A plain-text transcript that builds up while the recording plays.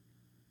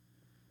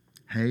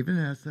Hey,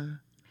 Vanessa.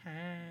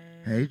 Hey.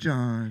 Hey,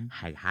 John.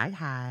 Hi.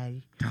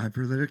 Time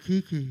for little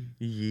Kiki.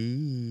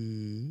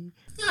 Yee.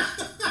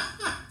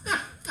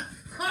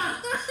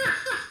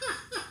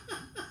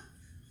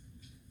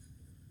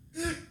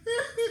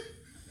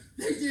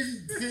 They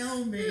didn't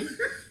tell me. You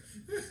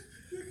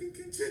can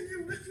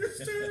continue with your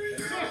story.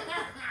 This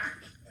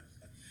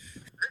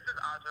is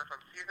Audra from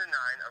season 9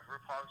 of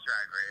RuPaul's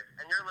Drag Race,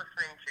 and you're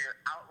listening to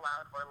Out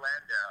Loud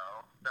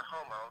Orlando, the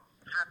Homo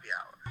Happy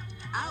Hour.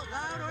 Out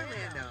Loud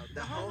Orlando,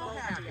 the Homo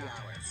Happy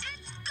Hour. It's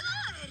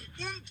good!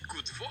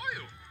 Good for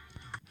you.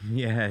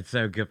 Yeah, it's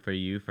so good for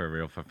you, for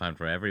real, for fun,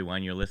 for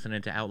everyone. You're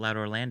listening to Out Loud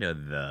Orlando,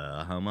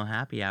 the Homo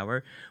Happy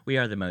Hour. We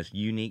are the most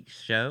unique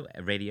show,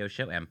 radio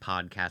show, and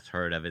podcast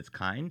heard of its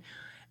kind.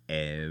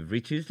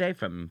 Every Tuesday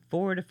from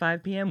 4 to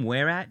 5 p.m.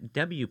 We're at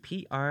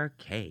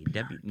WPRK.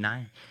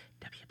 WPRK.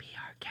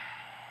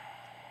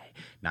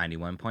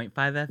 91.5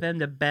 FM,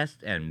 the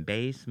best and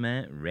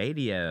basement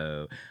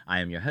radio.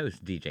 I am your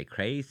host, DJ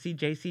Crazy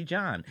JC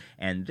John,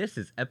 and this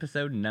is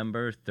episode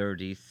number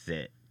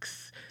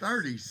 36.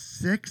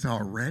 36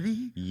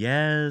 already?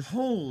 Yes.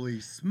 Holy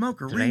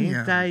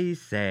smokerino.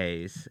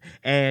 36.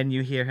 And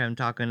you hear him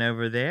talking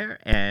over there,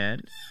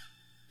 and...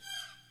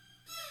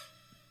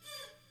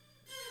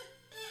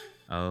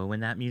 oh, when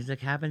that music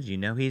happens, you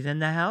know he's in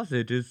the house.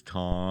 It is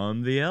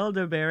Tom the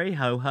Elderberry.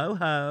 Ho, ho,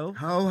 ho.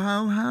 Ho,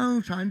 ho,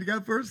 ho. Trying to go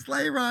for a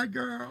sleigh ride,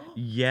 girl.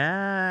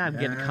 Yeah, I'm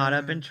getting caught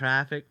up in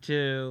traffic,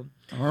 too.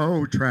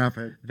 Oh,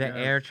 traffic. The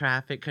air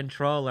traffic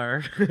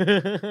controller.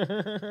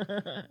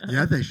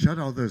 Yeah, they shut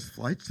all those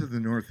flights to the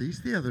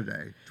Northeast the other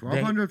day.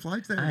 1,200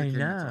 flights they had to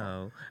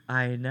cancel.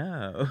 I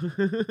know.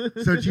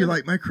 So do you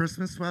like my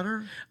Christmas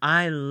sweater?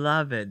 I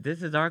love it.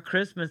 This is our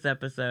Christmas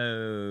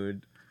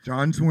episode.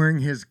 John's wearing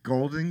his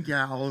Golden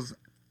Gals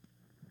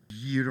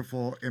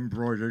beautiful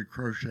embroidered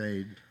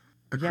crocheted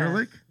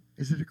acrylic.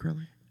 Yes. Is it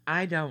acrylic?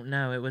 I don't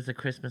know. It was a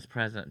Christmas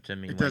present to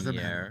me It one doesn't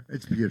year. matter.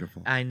 It's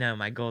beautiful. I know,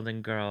 my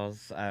Golden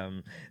Girls,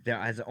 there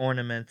has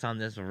ornaments on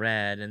this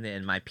red, and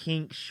then my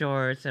pink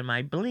shorts, and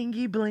my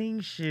blingy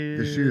bling shoes.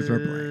 The shoes are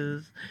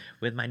bling.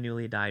 With my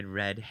newly dyed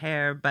red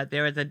hair, but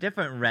there is a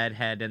different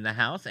redhead in the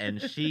house, and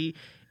she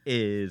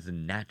is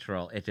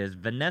natural. It is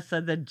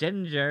Vanessa the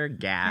Ginger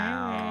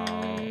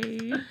Gal.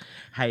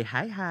 Hey.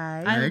 Hey.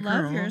 I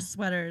love girl. your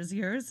sweaters.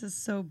 Yours is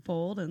so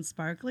bold and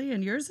sparkly,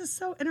 and yours is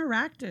so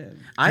interactive.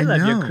 I I love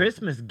your know.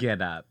 Christmas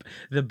get-up.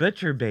 The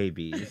Butcher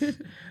Babies.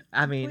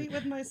 I mean... Complete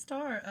with my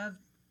star of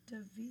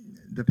David.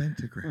 The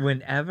pentagram.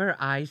 Whenever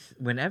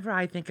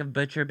I think of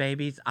Butcher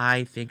Babies,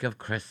 I think of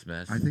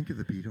Christmas. I think of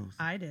the Beatles.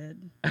 I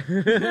did. That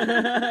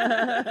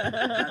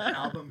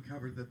album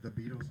cover that the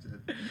Beatles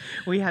did.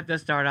 We have to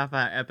start off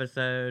our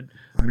episode.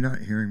 I'm not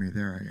hearing me.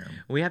 There I am.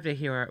 We have to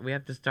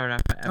start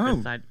off our Oh.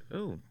 episode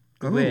Oh.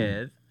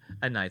 with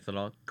a nice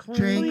little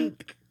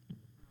clink.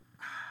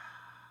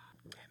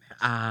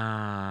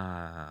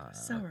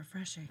 So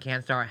refreshing.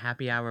 Can't start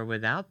happy hour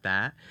without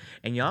that.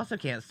 And you also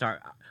can't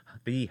start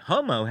the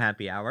Homo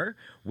Happy Hour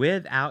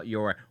without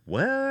your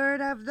word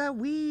of the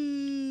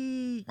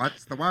week.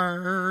 What's the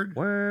word?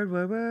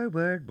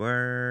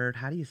 Word.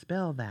 How do you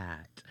spell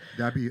that?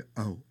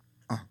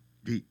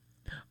 W-O-R-D.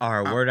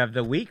 Our word of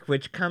the week,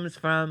 which comes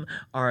from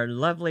our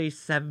lovely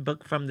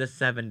book from the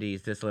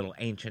 70s, this little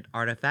ancient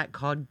artifact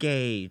called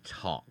Gay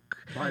Talk.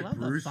 By love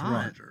the Bruce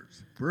font.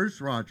 Rogers.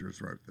 Bruce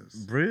Rogers wrote this.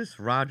 Bruce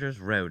Rogers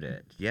wrote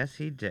it. Yes,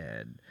 he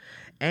did.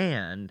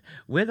 And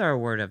with our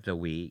word of the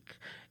week,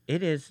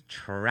 it is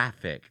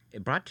traffic.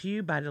 Brought to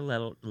you by the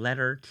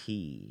letter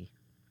T.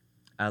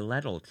 A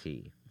lentil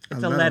tea.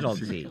 It's a lentil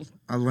tea.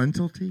 A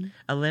lentil tea?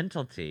 A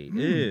lentil tea.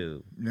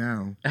 Ooh.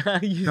 No.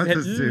 You That's said,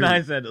 a zoo.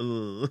 I said,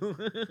 ooh.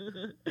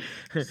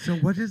 So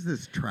what is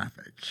this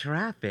traffic?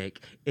 Traffic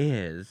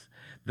is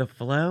the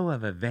flow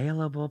of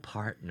available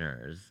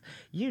partners.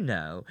 You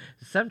know,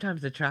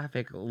 sometimes the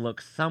traffic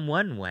looks some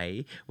one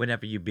way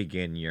whenever you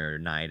begin your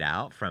night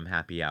out from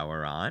happy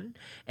hour on,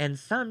 and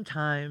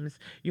sometimes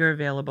your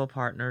available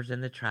partners in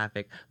the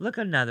traffic look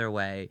another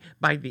way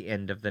by the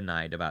end of the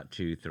night, about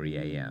 2, 3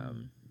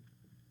 a.m.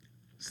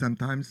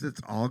 Sometimes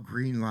it's all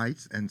green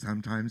lights, and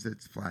sometimes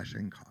it's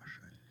flashing caution.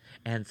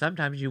 And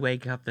sometimes you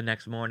wake up the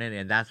next morning,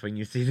 and that's when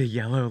you see the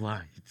yellow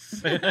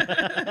lights.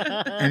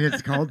 And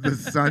it's called the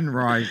sun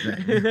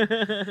rising.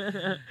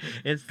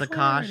 It's the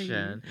Clarity.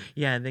 caution.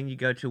 Yeah, and then you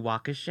go to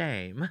walk of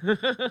shame.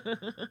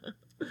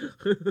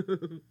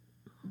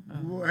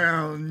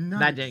 Well, not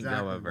That didn't go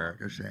exactly over.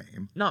 walk of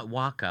shame. Not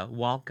Waka,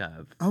 walk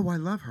of. Oh, I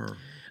love her.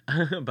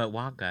 But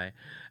Waka,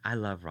 I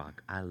love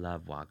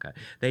Waka.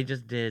 They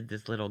just did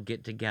this little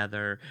get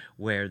together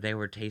where they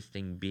were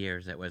tasting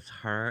beers. It was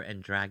her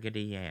and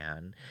Draggedy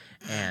Ann,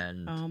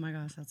 and Oh my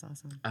gosh, that's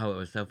awesome. oh, it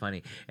was so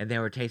funny. And they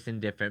were tasting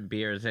different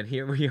beers, and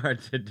here we are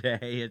today.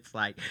 It's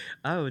like,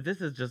 oh,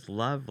 this is just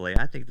lovely.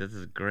 I think this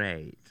is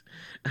great.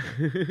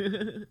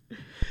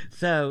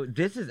 So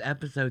this is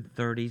episode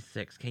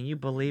 36. Can you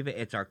believe it?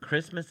 It's our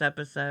Christmas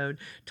episode.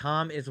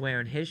 Tom is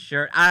wearing his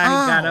shirt. I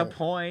got a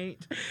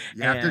point.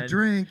 You have to And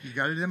drink. You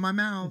got it in my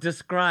mouth.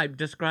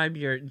 Describe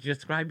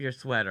your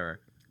sweater.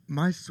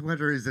 My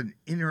sweater is an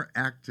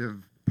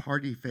interactive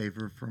party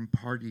favor from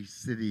Party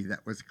City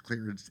that was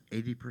cleared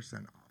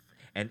 80% off.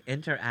 An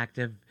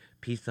interactive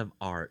piece of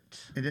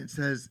art. And it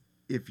says,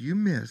 if you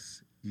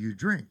miss, you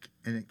drink.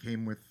 And it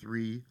came with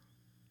 3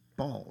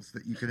 balls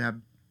that you could have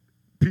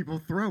people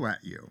throw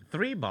at you.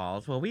 3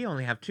 balls? Well, we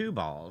only have 2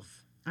 balls.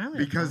 I only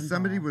have Because one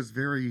somebody ball. was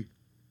very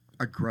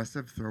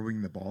aggressive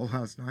throwing the ball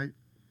last night.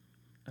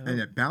 And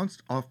it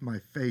bounced off my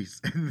face.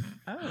 And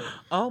Oh.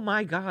 Oh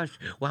my gosh.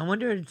 Well, I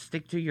wonder if it'd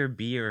stick to your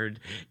beard.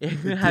 it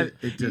Do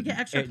Do you didn't. get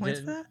extra It points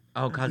for didn't. that?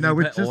 Oh, because No, you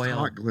it's put just oil.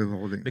 hot glue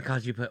holding it.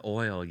 Because you put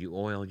oil. You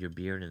oil your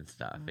beard and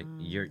stuff.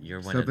 You're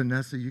one So, of...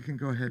 Vanessa, you can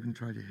go ahead and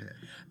try to hit.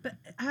 But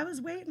I was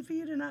waiting for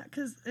you to not,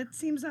 because it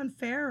seems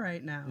unfair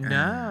right now.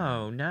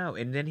 No.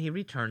 And then he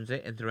returns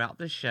it. And throughout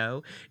the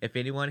show, if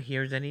anyone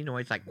hears any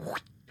noise like...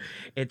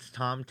 It's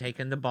Tom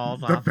taking the balls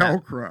The off.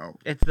 Velcro.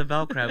 It's the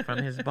Velcro from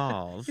his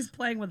balls. He's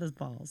playing with his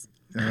balls.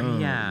 Oh,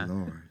 Yeah.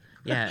 Lord.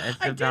 Yeah, it's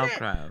I the did it.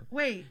 Velcro.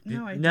 Wait,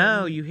 no, I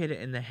No, didn't. you hit it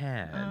in the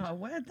head. Oh,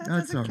 what? That That's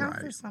doesn't count all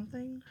for right.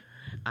 something.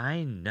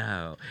 I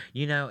know.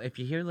 You know, if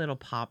you hear little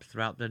pops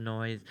throughout the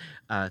noise,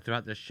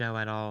 throughout the show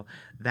at all,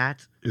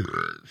 that's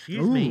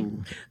excuse me.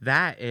 Ooh.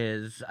 That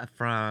is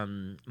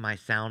from my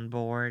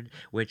soundboard,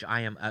 which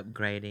I am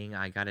upgrading.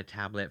 I got a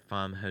tablet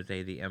from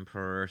Jose the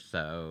Emperor,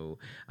 so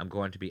I'm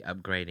going to be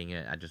upgrading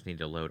it. I just need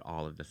to load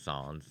all of the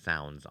sounds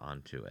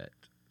onto it,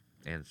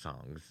 and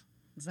songs.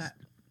 Is that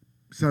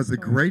So the Sorry.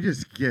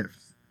 greatest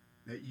gift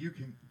that you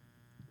can...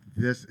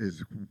 This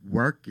is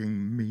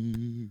working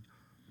me.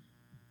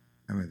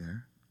 Am I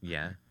there?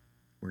 Yeah.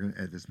 We're going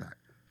to add this back.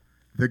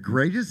 The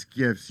greatest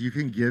gifts you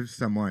can give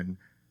someone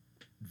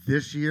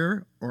this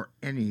year or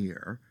any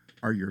year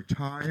are your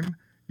time,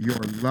 your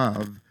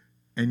love,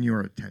 and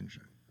your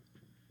attention.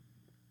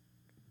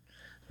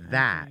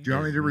 That. Do you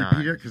want me is to repeat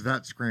not- it? Because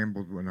that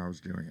scrambled when I was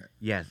doing it.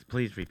 Yes,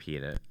 please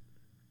repeat it.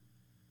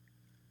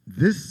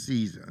 This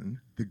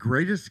season, the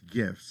greatest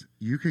gifts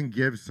you can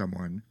give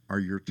someone are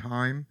your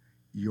time,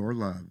 your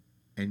love,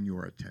 and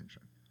your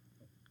attention.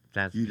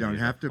 That's You don't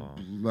have to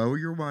beautiful. blow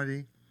your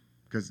money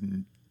because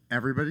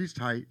everybody's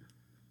tight.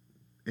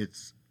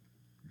 It's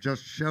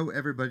just show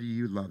everybody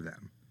you love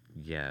them.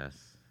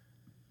 Yes.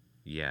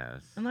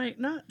 Yes. and like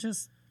not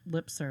just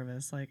lip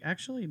service, like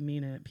actually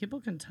mean it. People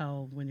can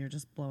tell when you're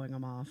just blowing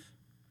them off.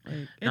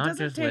 Like it Not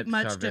doesn't just take lip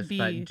much service, to be.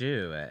 but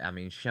do it. I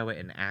mean, show it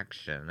in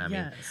action. I mean,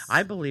 Yes.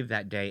 I believe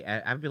that day.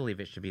 I believe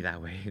it should be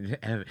that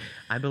way.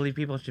 I believe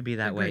people should be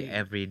that way Agreed.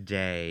 every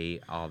day,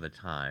 all the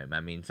time.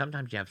 I mean,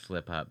 sometimes you have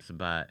slip ups,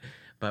 but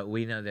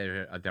we know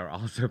there are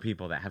also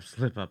people that have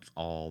slip ups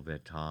all the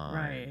time.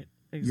 Right.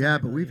 Yeah,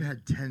 but we've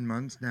exactly. had 10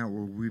 months now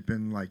where we've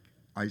been like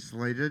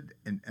isolated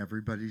and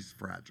everybody's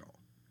fragile.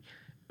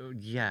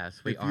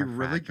 Yes, we If are. you're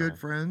really good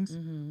fragile. friends,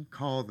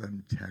 call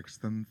them,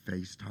 text them,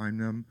 FaceTime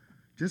them.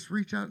 Just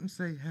reach out and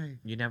say, hey,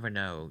 You never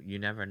know. You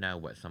never know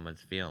what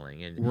someone's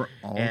feeling, and we're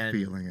all and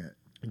feeling it.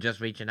 just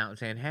reaching out and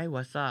saying, "Hey,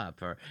 what's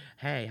up?" or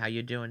 "Hey, how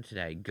you doing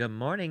today?" "Good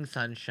morning,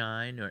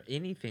 sunshine," or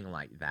anything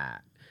like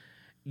that.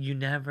 You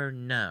never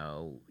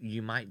know.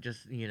 You might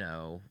just,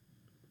 Yeah.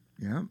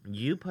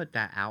 you put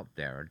that out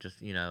there.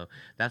 Just,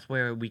 that's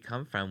where we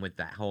come from with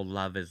that whole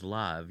love is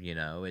love.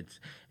 It's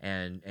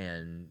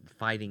and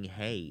fighting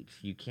hate.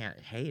 You can't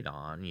hate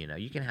on.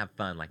 You can have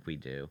fun like we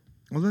do.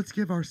 Well, let's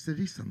give our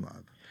city some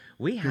love.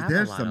 We Because have a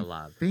there's lot some of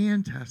love.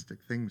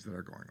 fantastic things that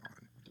are going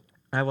on.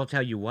 I will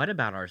tell you what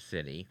about our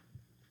city.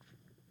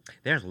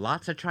 There's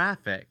lots of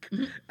traffic.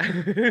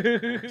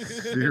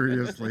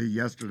 Seriously,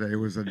 yesterday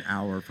was an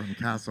hour from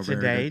Castleberry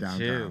Today to downtown.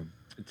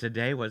 too.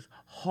 Today was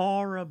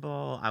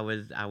horrible. I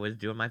was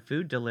doing my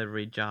food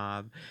delivery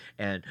job,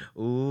 and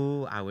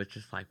I was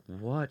just like,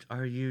 "What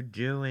are you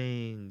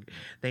doing?"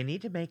 They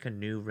need to make a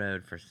new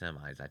road for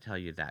semis. I tell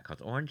you that,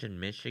 because Orange and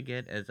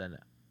Michigan is an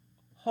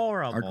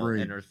horrible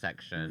Agreed.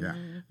 intersection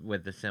Yeah.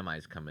 with the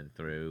semis coming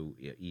through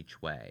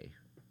each way.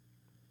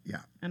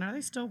 Yeah. And are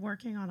they still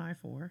working on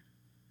I-4?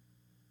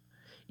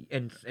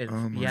 And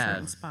Oh my yes.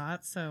 Certain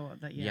spots, so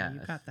that you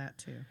Yes. got that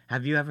too.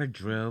 Have you ever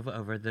drove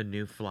over the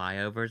new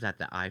flyovers at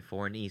the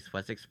I-4 and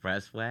East-West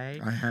Expressway?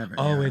 I haven't.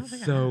 Oh, yet.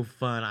 it's so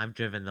fun. I've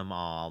driven them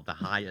all. The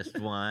highest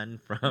one You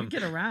from...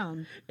 get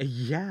around.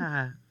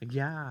 Yeah,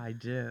 I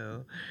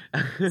do.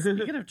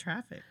 Speaking of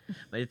traffic,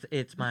 But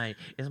it's my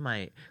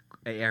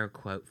air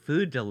quote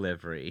food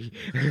delivery.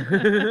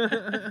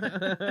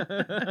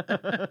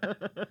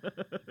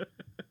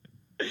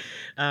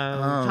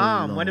 Oh,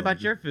 Tom, what about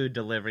Lord. your food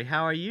delivery?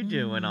 How are you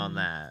doing on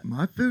that?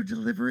 My food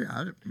delivery,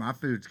 my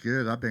food's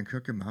good. I've been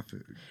cooking my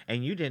food.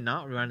 And you did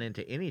not run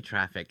into any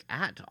traffic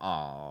at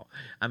all.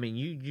 I mean,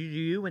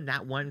 you and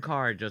that one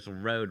car just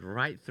rode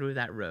right through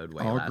that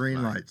roadway. All last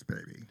green night. lights,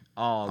 baby.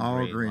 All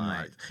green, green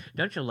lights.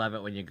 Don't you love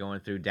it when you're going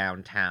through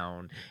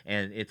downtown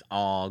and it's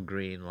all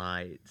green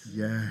lights?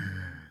 Yes.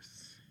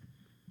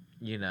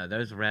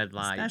 Those red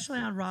lights. Especially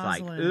on it's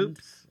Rosalind. Like,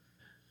 oops.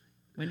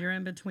 when you're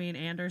in between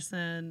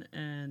Anderson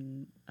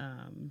and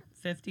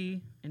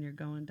 50, and you're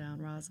going down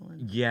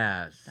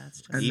Yes. That's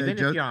just And Even they if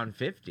just- you're on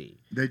 50.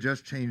 They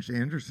just changed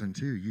Anderson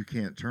too. You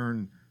can't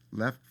turn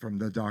left from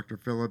the Dr.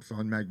 Phillips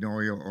on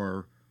Magnolia,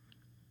 or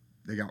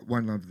they got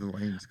one of the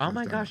lanes. Oh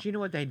my closed gosh, down. you know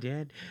what they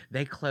did?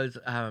 They closed.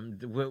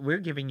 We're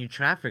giving you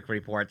traffic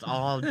reports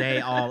all day,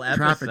 all episode.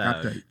 Traffic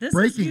update. This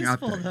Breaking is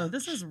useful, update. though.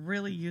 This is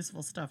really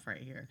useful stuff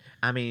right here.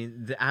 I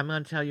mean, I'm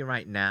going to tell you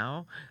right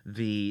now,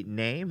 the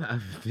name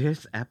of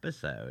this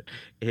episode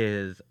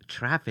is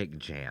Traffic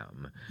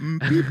Jam.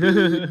 Beep,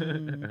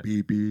 beep.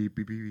 Beep, beep,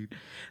 beep, beep.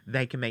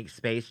 They can make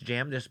Space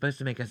Jam. They're supposed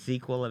to make a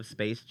sequel of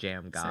Space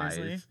Jam, guys.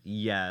 Seriously?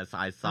 Yes,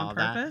 I saw On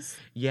that. purpose?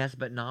 Yes,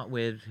 but not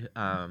with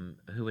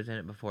who was in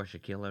it before?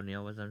 Shaquille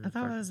O'Neal was in it. I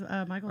thought it was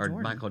Michael or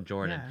Jordan. Michael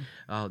Jordan.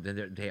 Yeah. Oh,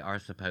 they are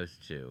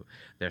supposed to.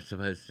 They're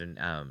supposed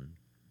to.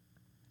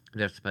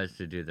 They're supposed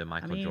to do the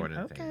Michael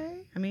Jordan thing. Okay.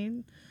 I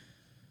mean,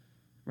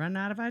 running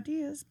out of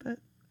ideas, but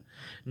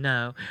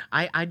No,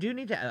 I do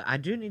need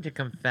to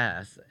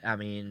confess. I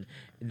mean,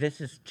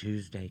 this is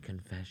Tuesday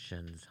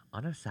Confessions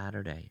on a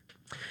Saturday.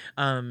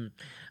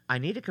 I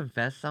need to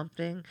confess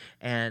something,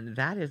 and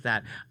that is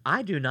that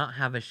I do not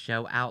have a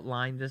show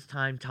outline this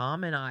time.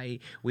 Tom and I,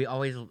 we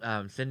always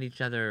send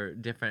each other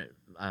different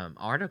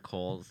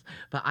articles,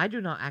 but I do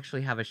not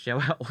actually have a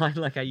show outline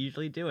like I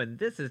usually do, and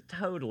this is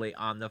totally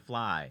on the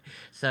fly.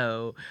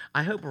 So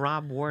I hope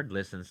Rob Ward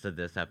listens to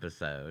this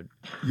episode.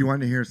 You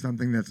want to hear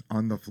something that's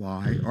on the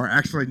fly, or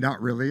actually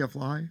not really a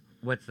fly?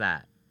 What's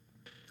that?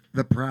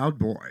 The Proud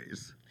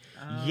Boys.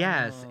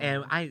 Yes,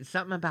 Oh. and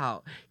something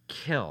about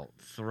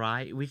kilts,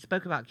 right? We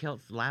spoke about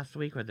kilts last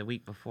week or the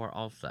week before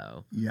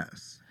also.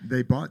 Yes.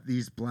 They bought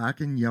these black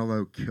and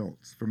yellow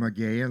kilts from a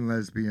gay and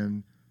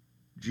lesbian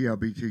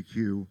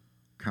GLBTQ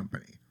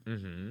company.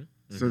 Mm-hmm.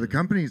 So the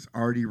company's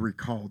already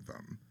recalled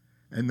them.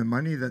 And the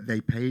money that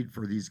they paid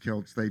for these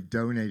kilts, they've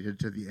donated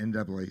to the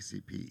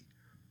NAACP.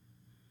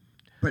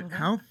 But Well,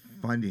 how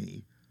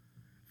funny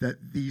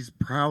that these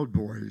Proud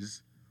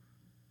Boys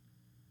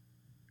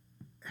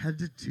had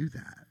to do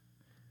that.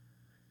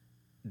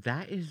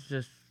 That is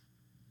just...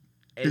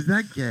 Is that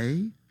it's-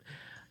 gay?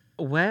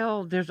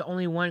 Well, there's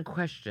only one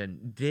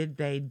question. Did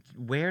they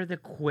wear the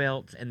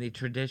quilts in the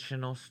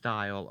traditional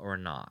style or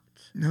not?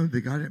 No,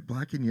 they got it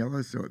black and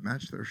yellow so it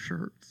matched their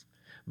shirts.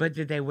 But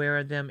did they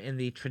wear them in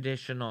the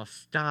traditional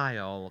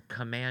style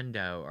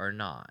commando or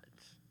not?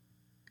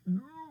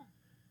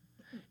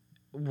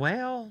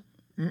 Well,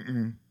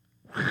 Mm-mm.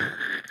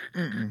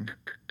 Mm-mm.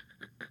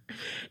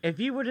 if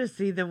you were to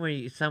see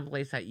them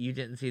someplace that you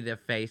didn't see their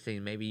face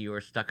and maybe you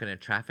were stuck in a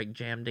traffic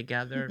jam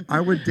together. I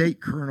would date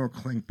Colonel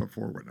Klink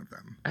before one of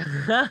them.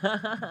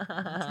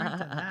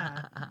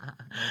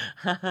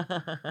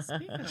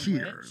 speaking of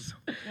Cheers.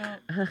 which,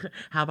 well,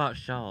 How about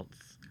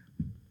Schultz?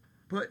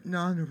 But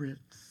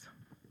non-Ritz.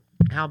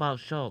 How about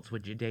Schultz?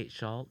 Would you date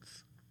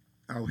Schultz?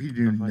 Oh, he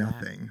do Before that?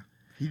 nothing.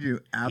 He do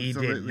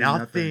absolutely He did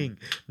nothing.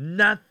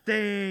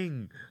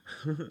 Nothing.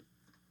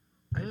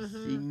 I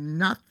see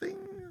nothing.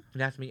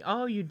 That's me.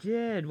 Oh, you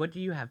did. What do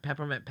you have?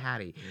 Peppermint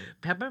patty.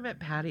 Peppermint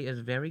patty is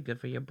very good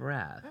for your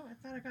breath. oh, I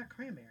thought I got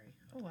cranberry.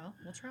 Oh well,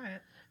 we'll try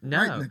it. No,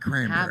 Right in the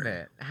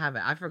cranberry. Have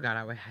it. I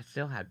forgot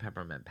still had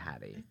peppermint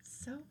patty.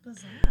 It's so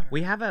bizarre.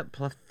 We have a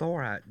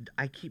plethora.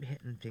 I keep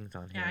hitting things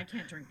on here. yeah, I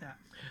can't drink that.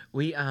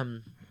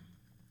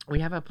 We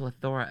have a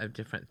plethora of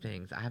different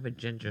things. I have a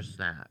ginger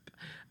snap.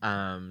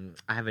 I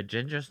have a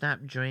ginger snap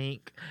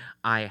drink.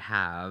 I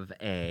have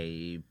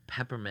a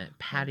peppermint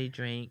patty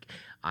drink.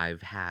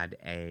 I've had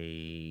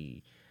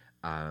a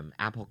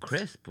apple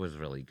crisp was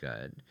really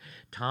good.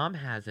 Tom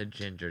has a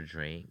ginger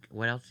drink.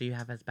 What else do you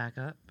have as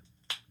backup?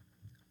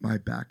 My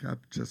backup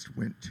just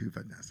went to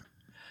Vanessa.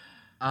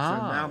 Oh,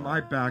 So now my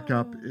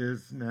backup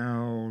is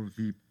now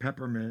the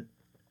peppermint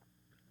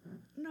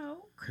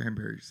No,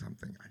 cranberry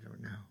something. I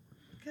don't know.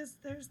 because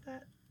there's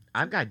that.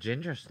 I've got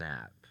ginger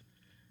snap.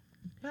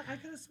 But I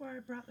could have swore I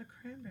brought the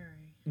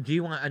cranberry. Do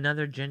you want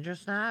another ginger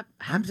snap?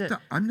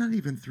 I'm not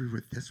even through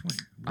with this one.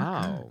 We're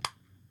Oh, good.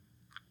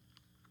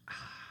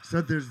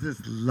 So there's this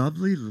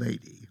lovely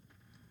lady,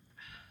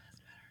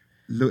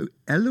 the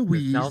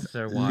Eloise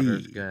seltzer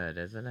water's Lee. good,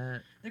 isn't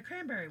it? The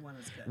cranberry one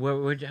is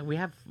good. We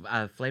have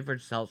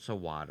flavored seltzer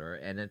water,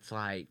 and it's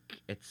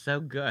so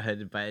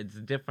good, but it's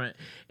different.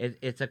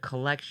 It's a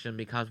collection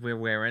because we're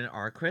wearing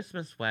our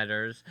Christmas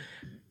sweaters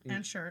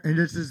And shirt. And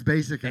it's as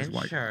basic as and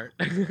white. shirt.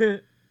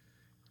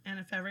 And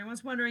if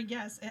everyone's wondering,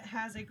 yes, it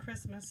has a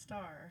Christmas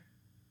star.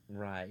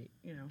 Right.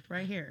 You know,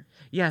 right here.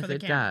 Yes, For the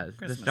it camera, does.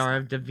 Christmas the Star star.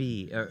 of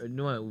David, or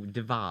no,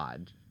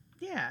 Divad,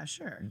 Yeah,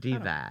 sure. I don't-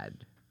 Divad,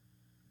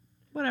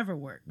 Whatever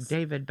works.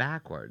 David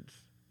backwards.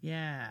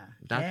 Yeah.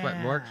 That's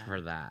what works yeah.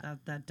 for that.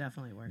 That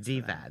definitely works. for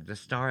that. Divad. The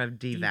Star of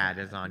Divad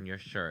is Divad. on your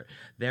shirt.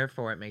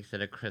 Therefore, it makes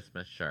it a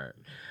Christmas shirt.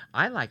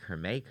 I like her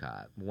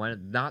makeup.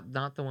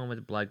 Not the one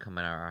with blood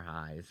coming out of her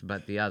eyes,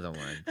 but the other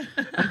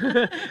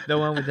one. The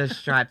one with the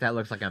stripe that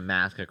looks like a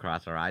mask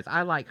across her eyes.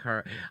 I like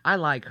her.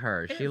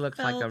 She It looks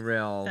like a felt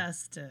real...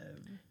 festive.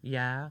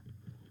 Yeah.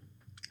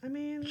 I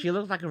mean, She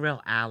looks like a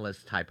real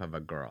Alice type of a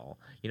girl.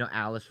 You know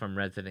Alice from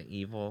Resident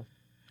Evil?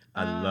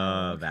 I oh,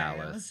 love okay.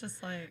 Alice. It was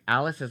just like,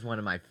 Alice is one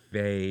of my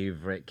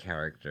favorite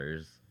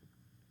characters.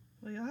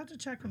 well, you'll have to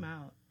check them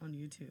out on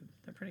YouTube.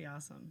 They're pretty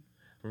awesome.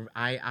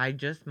 I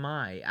just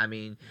might. I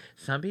mean,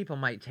 some people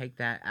might take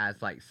that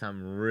as like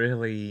some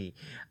really.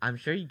 I'm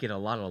sure you get a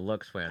lot of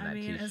looks wearing I that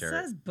mean, it T-shirt.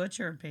 says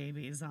butcher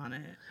babies on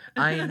it.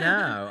 I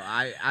know.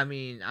 I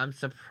mean, I'm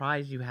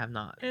surprised you have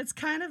not. It's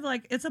kind of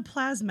like it's a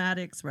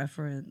plasmatics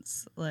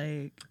reference.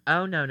 Like,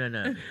 Oh no.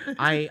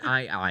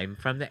 I'm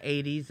from the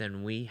 '80s,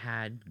 and we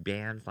had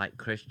bands like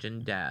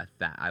Christian Death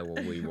that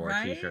we wore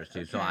Right? T-shirts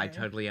to. So I Okay.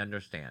 totally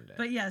understand it.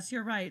 but yes,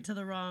 you're right. To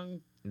the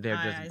wrong. They're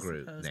eye, just I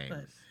group suppose, names.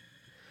 but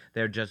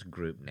They're just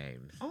group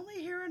names.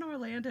 only here in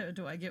Orlando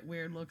do I get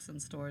weird looks in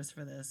stores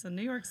for this. In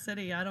New York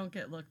City, I don't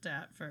get looked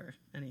at for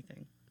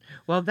anything.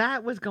 Well,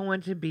 that was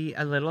going to be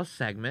a little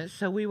segment,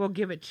 so we will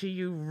give it to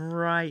you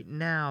right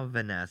now,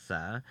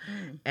 Vanessa.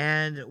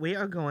 And we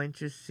are going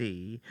to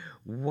see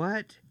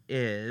what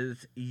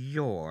is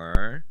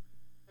your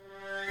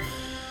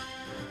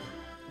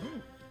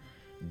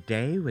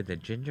day with the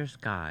ginger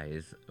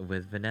skies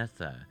with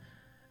Vanessa,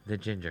 the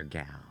ginger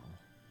gal.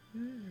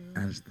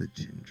 As the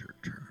ginger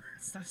turns.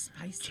 So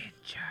spicy.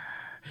 Ginger.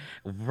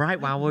 Right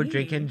while we're me.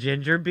 drinking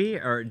ginger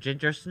beer or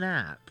ginger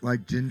snap.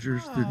 Like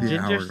gingers through the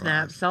Ginger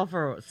hourglass.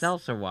 snap,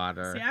 seltzer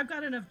water. See, I've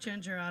got enough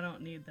ginger. I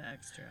don't need the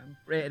extra.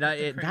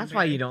 That's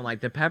why you don't like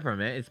the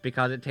peppermint. It's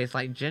because it tastes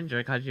like ginger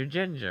because you're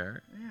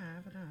ginger. Yeah, I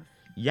have enough.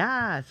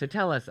 Yeah, so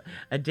tell us,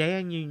 a day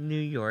in New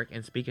York,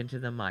 and speak into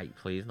the mic,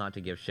 please, not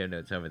to give show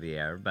notes over the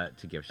air, but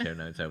to give show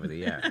notes over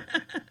the air.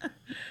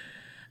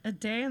 A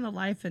day in the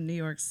life in New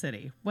York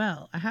City.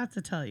 Well, I have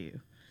to tell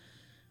you,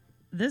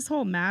 this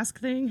whole mask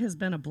thing has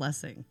been a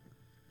blessing.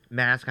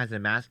 Mask as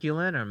in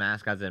masculine or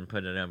mask as in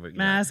put it over? You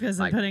know, Mask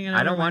isn't like, putting it I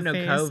over don't my want no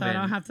face, COVID. so I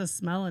don't have to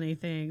smell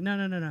anything. No.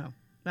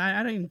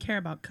 I don't even care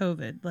about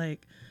COVID.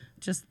 Like,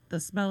 just the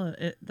smell of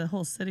it. The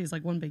whole city's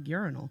like one big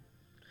urinal.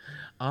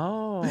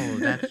 Oh,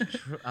 that's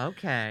true.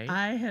 Okay.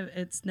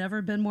 It's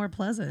never been more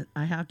pleasant,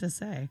 I have to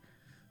say.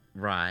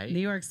 Right.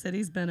 New York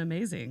City's been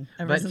amazing.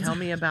 But tell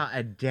me about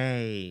a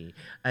day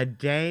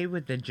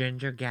with the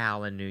ginger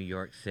gal in New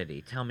York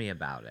City. Tell me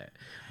about it.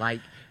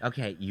 Like,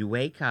 okay, you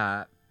wake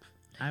up,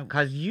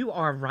 because you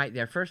are right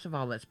there. First of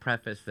all, let's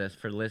preface this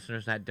for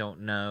listeners that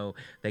don't know.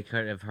 They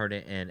could have heard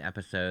it in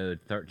episode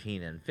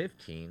 13 and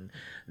 15,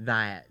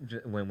 that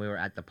when we were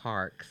at the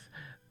parks.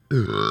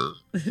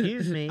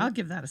 Excuse me. I'll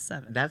give that a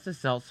 7. That's the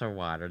seltzer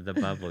water, the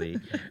bubbly.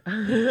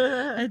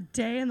 A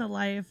day in the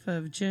life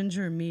of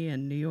Ginger me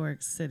in New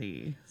York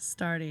City.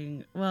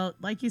 Starting, well,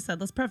 like you said,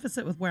 let's preface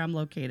it with where I'm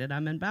located.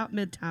 I'm in about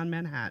Midtown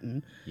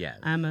Manhattan. Yes.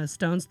 I'm a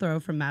stone's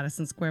throw from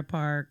Madison Square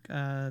Park,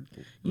 Union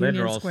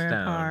Literal Square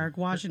stone. Park,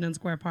 Washington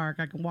Square Park.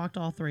 I can walk to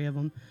all three of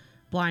them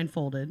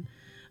blindfolded.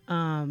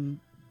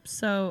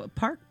 So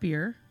park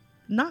beer,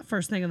 not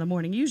first thing in the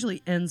morning,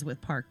 usually ends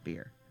with park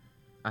beer.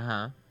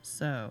 Uh-huh.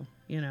 So,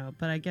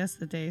 but I guess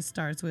the day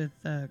starts with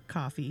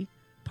coffee,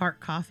 park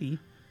coffee.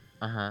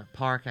 Uh-huh.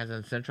 Park as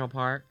in Central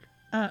Park?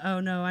 Oh,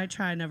 no, I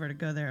try never to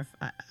go there.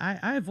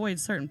 I avoid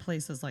certain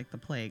places like the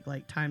plague,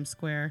 like Times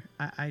Square.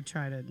 I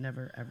try to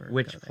never, ever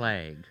Which go there.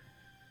 plague?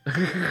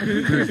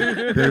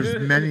 There's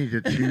many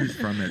to choose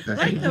from it.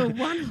 Like the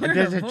one where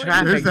There's a avoid-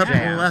 traffic There's a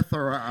jam.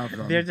 plethora of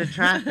them. There's a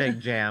traffic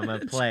jam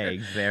of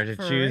plagues there to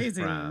choose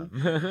Phrasing. from.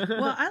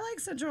 Well, I like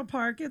Central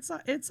Park.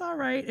 It's all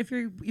right if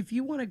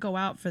you want to go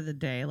out for the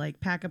day,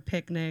 like pack a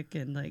picnic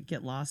and like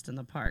get lost in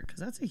the park, because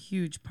that's a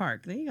huge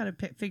park. Then you got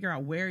to figure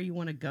out where you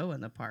want to go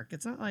in the park.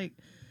 It's not like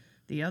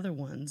the other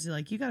ones.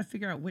 Like, you got to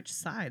figure out which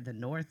side, the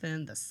north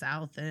end, the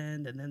south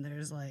end, and then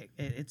there's like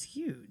it's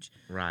huge.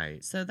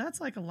 Right. So that's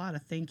like a lot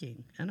of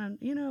thinking. And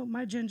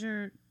my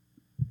ginger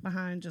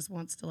behind just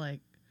wants to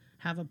like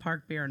have a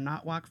park beer and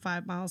not walk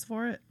 5 miles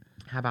for it.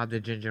 How about the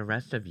ginger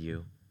rest of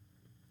you?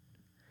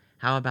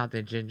 How about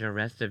the ginger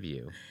rest of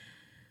you?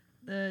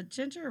 The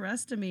ginger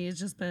rest of me has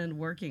just been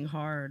working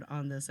hard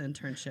on this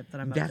internship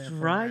that I'm up That's there for.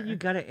 right. You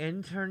got an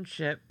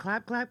internship.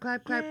 Clap, clap,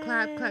 clap, clap,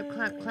 clap, clap,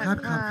 clap, clap,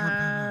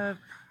 clap.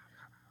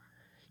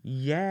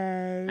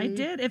 Yay. I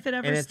did, if it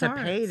ever And it's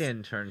starts. a paid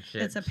internship.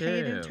 It's a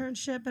paid too.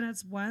 internship, and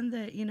it's one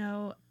that,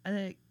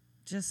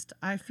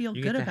 I feel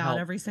You good get to about help.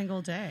 every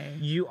single day.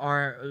 You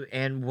are,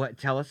 and what?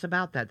 Tell us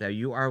about that though.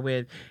 You are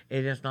with.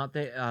 It is not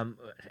the.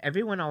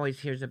 Everyone always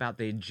hears about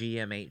the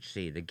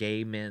GMHC, the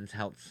Gay Men's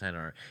Health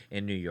Center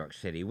in New York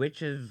City,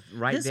 which is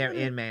right This there one-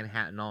 in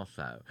Manhattan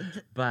also.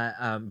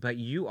 But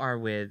you are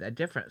with a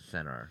different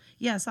center.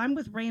 Yes, I'm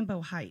with Rainbow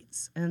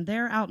Heights, and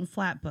they're out in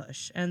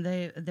Flatbush, and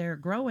they're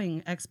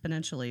growing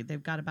exponentially.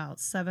 They've got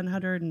about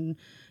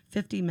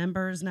 750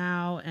 members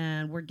now,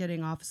 and we're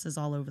getting offices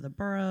all over the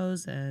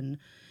boroughs, and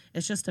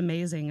it's just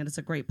amazing, and it's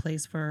a great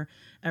place for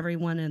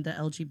everyone in the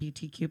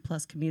LGBTQ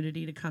plus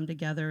community to come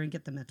together and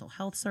get the mental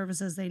health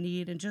services they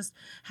need, and just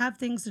have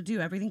things to do.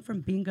 Everything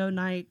from bingo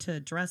night to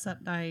dress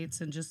up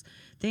nights, and just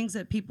things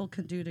that people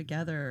can do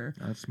together.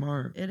 That's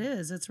smart. It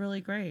is. It's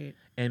really great,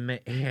 And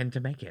to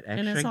make it extra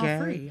and it's all gay.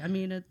 free. I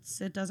mean,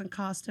 it doesn't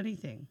cost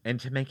anything. And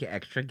to make it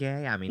extra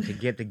gay, I mean, to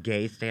get the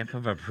gay stamp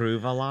of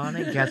approval on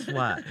it, guess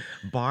what?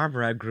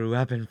 Barbara grew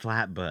up in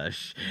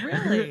Flatbush.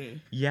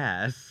 Really?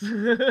 Yes.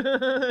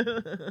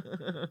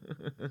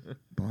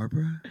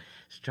 Barbara?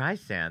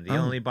 Streisand, the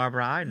Oh. only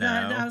Barbara I know.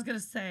 I was gonna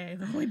say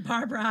the only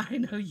Barbara I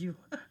know you.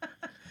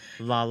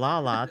 La la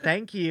la.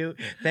 Thank you,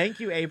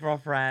 April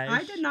Fresh.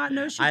 I did not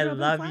know she I grew up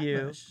love in you.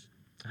 Flatbush.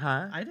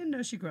 Huh? I didn't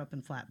know she grew up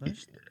in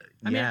Flatbush.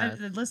 Yes.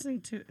 Listening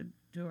to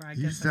her, I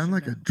You guess. sound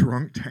like a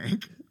drunk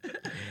tank.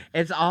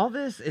 It's all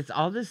this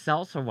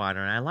seltzer water,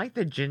 and I like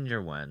the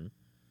ginger one.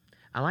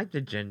 I like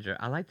the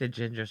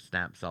ginger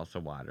snap seltzer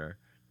water.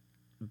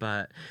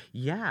 But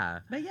yeah,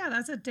 But yeah,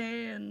 that's a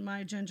day in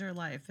my ginger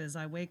life. Is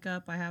I wake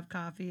up, I have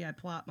coffee, I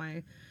plot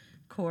my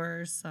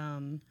course.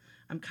 I'm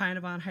kind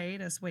of on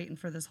hiatus, waiting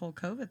for this whole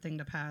COVID thing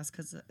to pass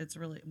because it's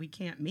really we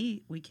can't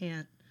meet, we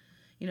can't,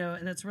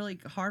 and it's really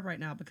hard right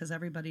now because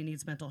everybody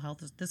needs mental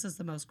health. This is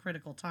the most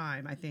critical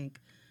time, I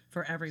think,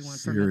 for everyone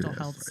for mental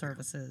health Seriously.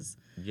 services,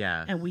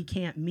 yeah. and we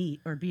can't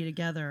meet or be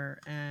together.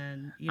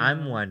 And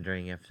I'm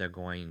wondering if they're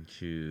going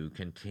to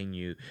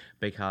continue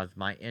because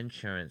my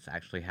insurance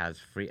actually has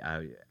free,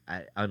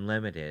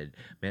 unlimited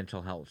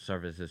mental health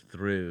services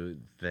through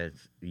this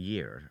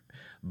year.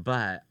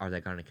 But are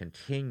they going to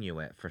continue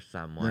it for They're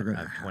someone going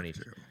to of have 20?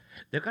 to.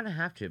 They're going to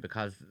have to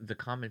because the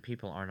common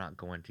people are not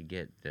going to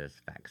get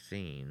this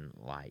vaccine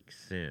like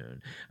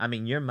soon. I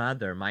mean, your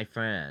mother, my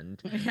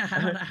friend, Yeah, I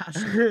don't know how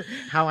she.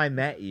 how I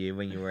met you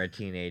when you were a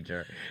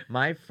teenager.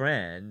 My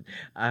friend,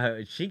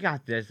 she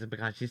got this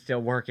because she's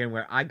still working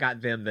where I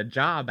got them the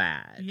job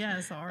at.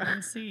 Yes,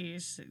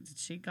 RNC.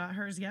 She got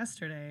hers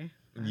yesterday.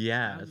 I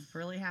Yes. was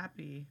really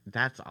happy.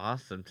 That's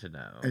awesome to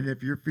know. And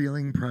if you're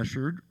feeling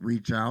pressured,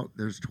 reach out.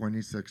 There's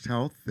 26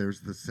 Health.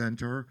 There's the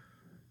center.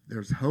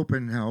 There's Hope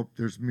and Help.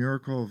 There's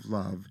Miracle of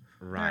Love.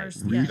 Right.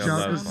 There's, Reach The out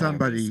local. to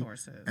somebody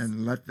resources.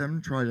 and let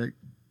them try to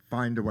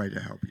find a way to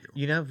help you.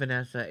 You know,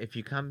 Vanessa, if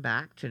you come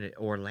back to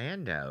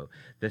Orlando,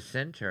 the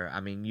center,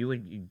 I mean, you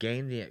would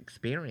gain the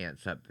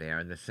experience up there,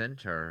 and the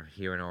center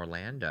here in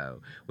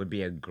Orlando would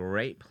be a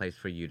great place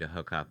for you to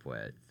hook up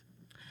with.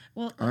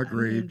 Well,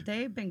 Agreed.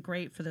 they've been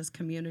great for this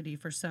community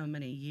for so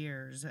many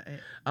years.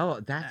 Oh,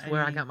 that's I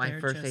where I mean, got my they're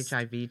first just-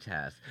 HIV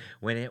test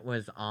when it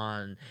was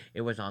on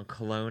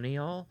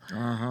Colonial.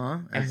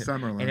 At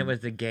Summerlin. And it was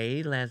the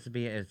Gay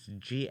Lesbian, it's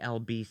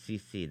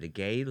GLBCC, the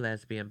Gay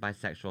Lesbian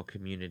Bisexual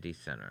Community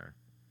Center.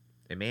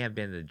 It may have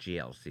been the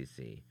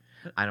GLCC.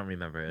 I don't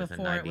remember. It was in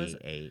Before it was-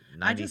 98,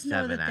 97 I just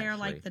know that actually. they're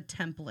like the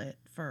template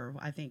for,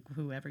 I think,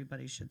 who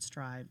everybody should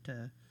strive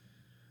to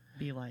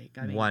be like.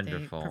 I mean,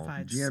 Wonderful. They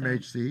provide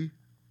GMHC.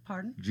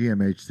 Pardon?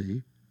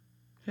 GMHC.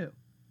 Who?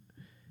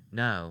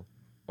 No.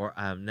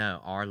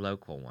 No, our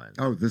local one.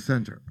 Oh, the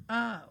center.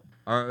 Oh.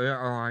 Or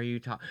are you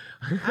talking?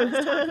 I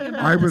was talking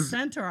about I the was-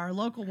 center, our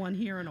local one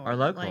here in Our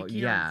Orlando. local, like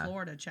here yeah. in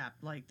Florida,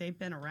 like they've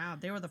been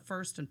around. They were the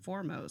first and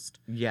foremost.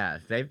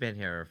 Yes, they've been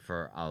here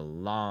for a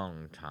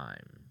long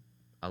time.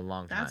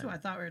 That's what I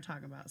thought we were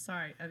talking about.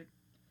 Sorry,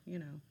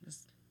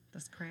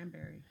 this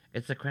cranberry.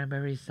 It's the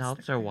cranberry It's the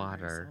seltzer cranberry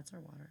water. Seltzer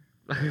water.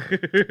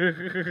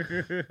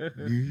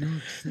 New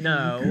York City.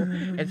 No,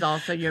 girl. it's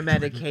also your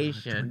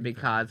medication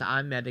because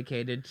I'm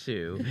medicated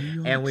too,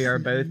 and we are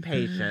both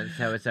patients,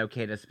 so it's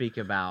okay to speak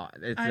about.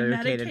 It's I'm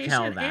okay to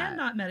tell medication that. and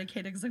not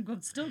medicated because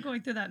I'm still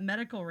going through that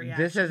medical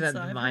reaction. This isn't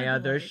so I've my had to,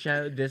 other like-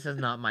 show. This is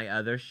not my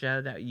other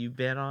show that you've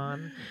been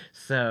on.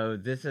 So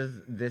this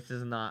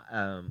is not.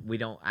 We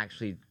don't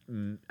actually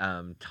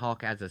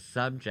talk as a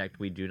subject.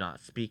 We do not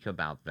speak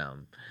about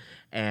them,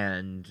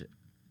 and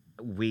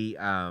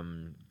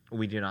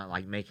we do not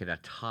like make it a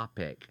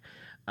topic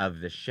of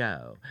the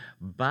show.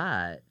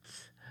 But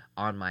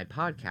on my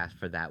podcast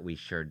for that we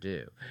sure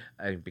do,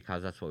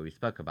 because that's what we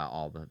spoke about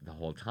all the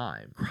whole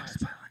time.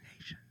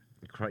 Cross-pollination.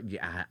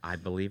 Yeah, I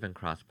believe in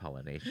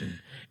cross-pollination.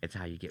 It's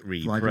how you get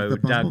Flight of the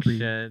bumblebee.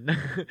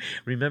 reproduction.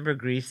 Remember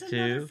Grease It's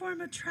another too?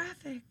 form of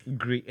traffic.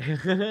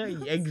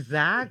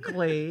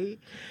 Exactly.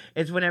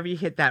 It's whenever you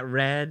hit that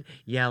red,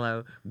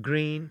 yellow,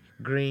 green,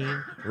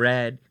 green,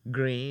 red,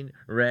 green,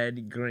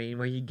 red, green,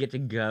 where you get to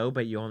go,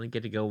 but you only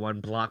get to go one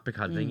block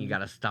because then you got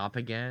to stop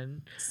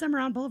again.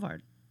 Cimarron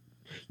Boulevard.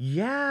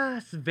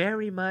 Yes,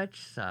 very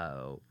much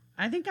so.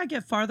 I think I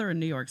get farther in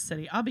New York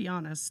City. I'll be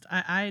honest.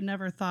 I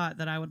never thought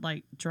that I would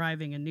like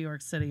driving in New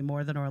York City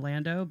more than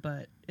Orlando,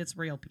 but it's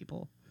real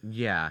people.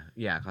 Yeah,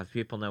 because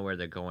people know where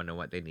they're going and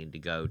what they need to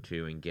go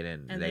to and get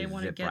in. And they they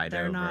want to zip get right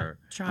they're not over.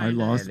 I trying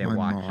lost And they my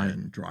watch it.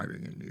 mind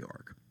driving in New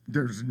York.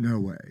 There's no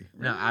way.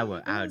 No, I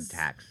would There's-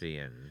 taxi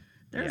and.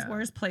 There's yeah.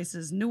 worse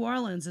places. New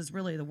Orleans is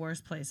really the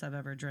worst place I've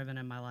ever driven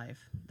in my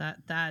life.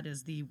 That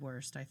is the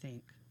worst, I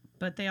think.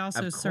 But they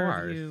also Of serve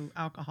course. you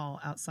alcohol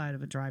outside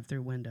of a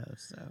drive-through window.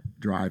 So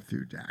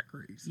Drive-through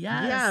daiquiris. yes,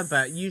 Yeah,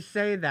 but you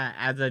say that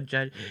as a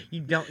judge.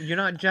 You're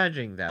not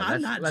judging though.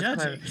 I'm not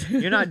judging.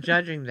 You're not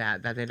judging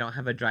that they don't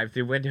have a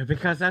drive-through window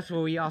because that's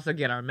where we also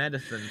get our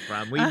medicine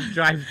from. We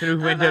drive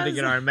through window to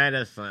get our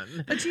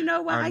medicine. But you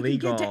know what? Our I can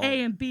get to legal-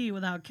 A and B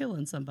without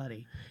killing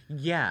somebody.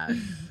 Yes,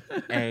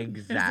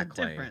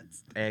 exactly.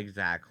 difference.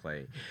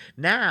 Exactly.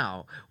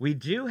 Now we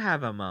do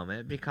have a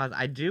moment because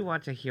I do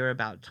want to hear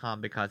about Tom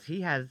because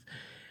he has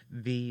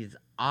these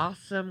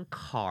awesome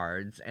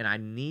cards, and I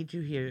need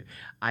to hear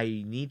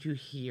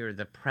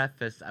the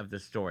preface of the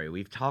story.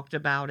 We've talked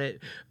about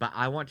it, but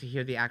I want to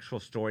hear the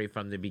actual story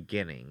from the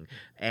beginning.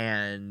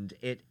 And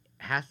it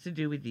has to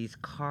do with these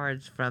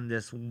cards from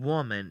this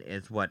woman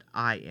is what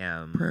I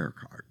am. Prayer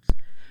cards.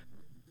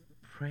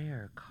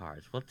 Prayer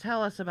cards. Well,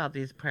 tell us about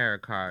these prayer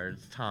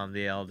cards, Tom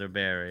the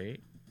Elderberry.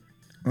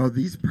 Oh,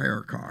 these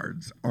prayer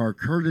cards are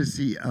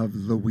courtesy of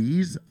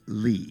Louise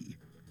Lee.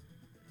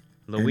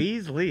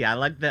 Louise Lee. I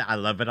like that. I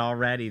love it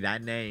already.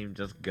 That name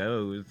just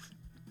goes.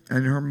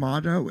 And her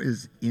motto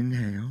is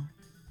inhale,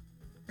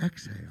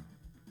 exhale,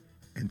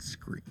 and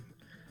scream.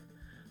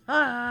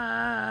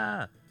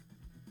 Ah!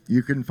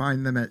 You can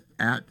find them at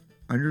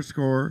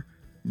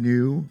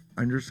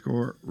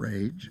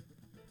 @new_rage.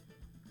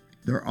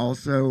 They're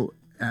also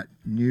at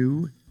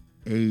New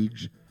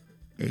Age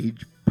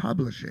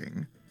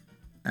Publishing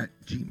at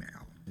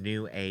Gmail.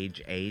 New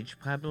Age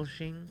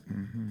Publishing?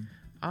 Mm-hmm.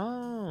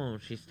 Oh,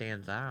 she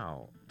stands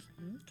out.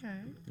 Okay.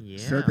 Yeah.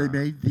 So they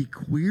made the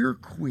Queer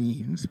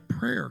Queens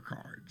prayer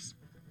cards.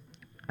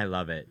 I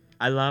love it.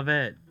 I love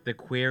it. The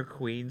Queer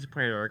Queens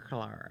prayer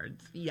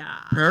cards.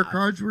 Yeah. Prayer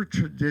cards were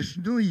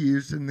traditionally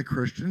used in the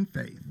Christian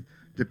faith,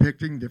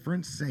 depicting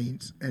different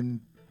saints and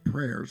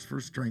prayers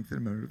for strength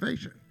and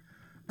motivation.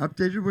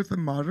 Updated with a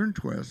modern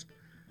twist,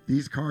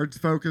 these cards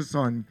focus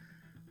on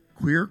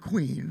queer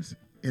queens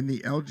in the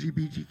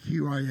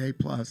LGBTQIA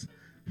plus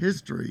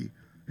history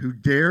who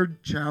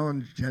dared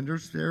challenge gender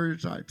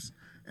stereotypes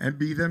and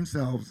be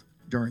themselves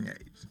during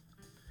AIDS.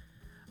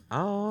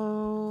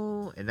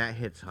 Oh, and that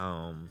hits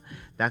home.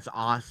 That's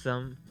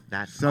awesome.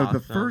 That's So awesome. the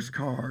first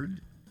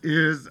card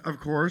is, of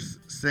course,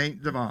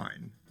 Saint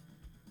Divine.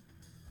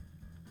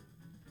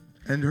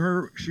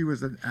 And she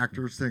was an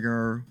actor,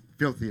 singer,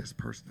 filthiest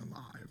person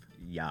alive.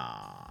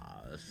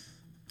 Yes.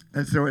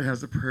 And so it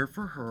has a prayer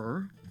for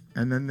her.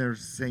 And then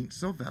there's Saint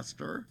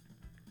Sylvester.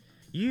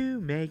 You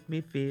make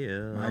me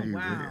feel. Mighty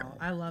Wow. real.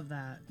 I love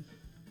that.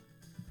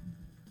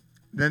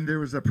 Then there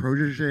was a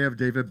protege of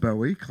David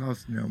Bowie,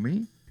 Klaus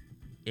Nomi,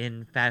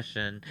 In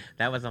fashion.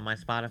 That was on my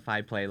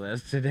Spotify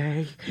playlist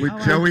today. with Oh,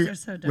 wow, Joey they're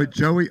so dope. with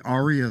Joey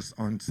Arias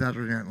on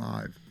Saturday Night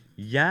Live. Klaus,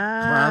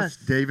 Yes.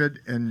 David,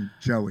 and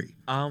Joey.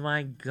 Oh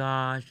my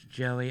gosh,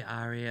 Joey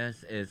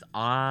Arias is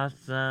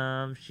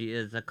awesome. She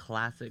is a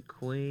classic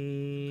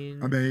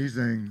queen.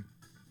 Amazing.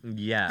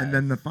 Yes. And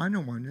then the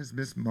final one is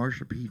Miss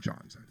Marsha P.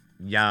 Johnson.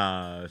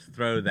 Yes.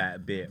 Throw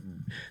that brick,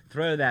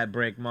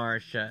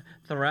 Marsha.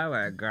 Throw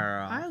it,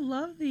 girl. I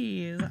love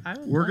these.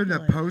 We're going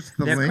gonna post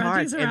the They're link.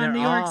 cards. These and around they're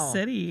New York all-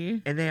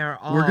 City. And they are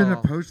all. We're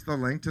gonna post the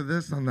link to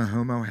this on the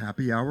Homo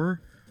Happy Hour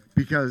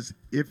because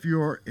if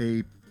you're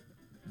a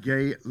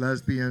gay,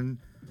 lesbian,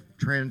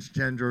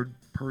 transgendered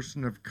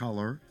person of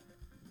color,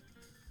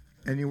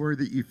 anywhere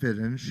that you fit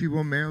in, she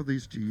will mail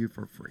these to you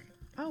for free.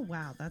 Oh,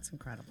 wow. That's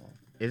incredible.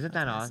 Isn't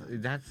that That's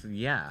awesome? That's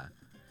yeah.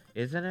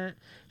 Isn't it?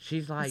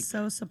 She's like It's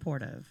so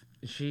supportive.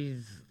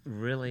 she's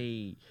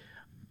really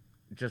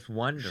just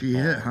wonderful. She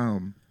hit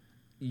home.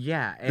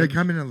 Yeah, They and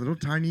come in a little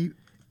tiny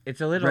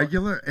it's a little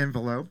regular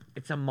envelope.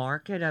 it's a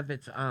market of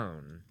its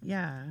own.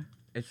 Yeah.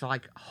 It's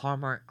like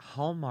Hallmark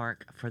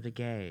for the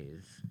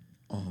gays.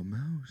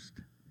 Almost.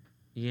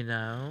 You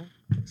know?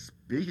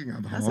 Speaking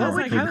of That's Hallmark,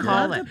 what I was like, I would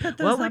call love it? to put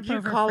those What up would you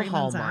over call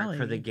Freeman's Hallmark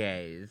for the Alley.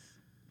 gays?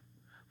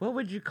 What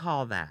would you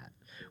call that?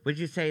 Would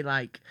you say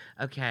like,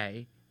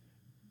 okay,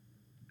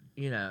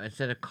 you know,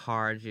 instead of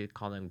cards, you'd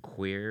call them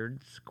queer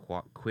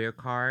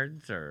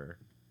cards, or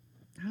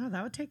I don't know.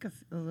 That would take a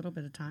little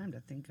bit of time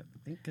to think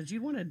because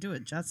you'd want to do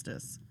it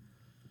justice.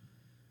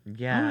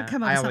 yeah.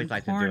 come up I with always something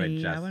like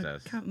corny. to I do would it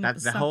justice. come up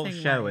That's with the whole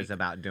something show like- is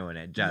about doing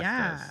it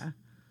justice.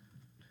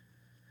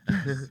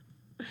 Yeah.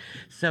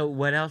 So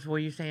what else were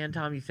you saying,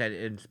 Tom? You said,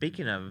 and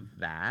speaking of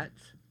that,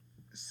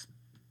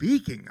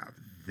 speaking of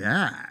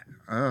that,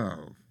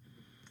 oh,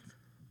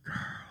 girl,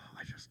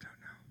 I just don't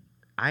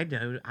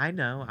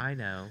know. I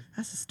know.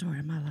 That's the story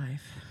of my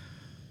life.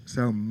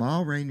 So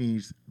Ma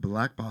Rainey's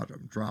Black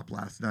Bottom dropped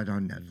last night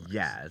on Netflix.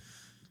 Yes.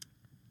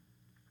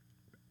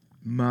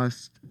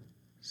 Must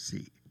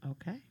see.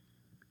 Okay.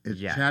 It's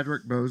Yes.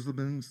 Chadwick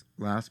Boseman's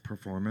last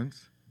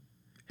performance.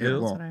 Who? It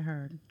That's will. what I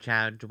heard.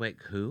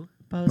 Chadwick who?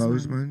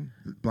 Boseman,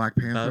 the Black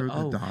Panther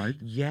Oh, that died.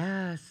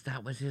 yes,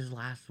 that was his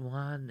last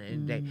one,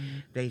 and they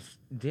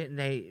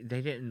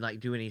didn't like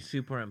do any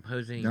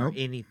superimposing or Nope.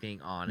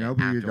 anything on No, it.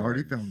 but he had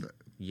already afterwards. filmed it.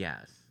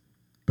 Yes.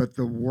 But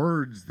the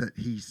words that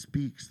he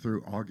speaks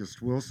through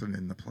August Wilson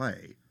in the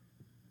play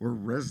were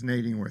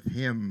resonating with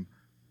him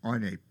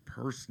on a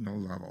personal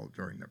level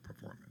during the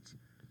performance.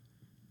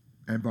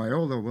 And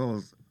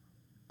Viola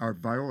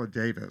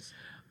Davis,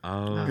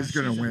 Oh, Who's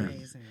gonna she's win?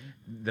 amazing.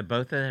 the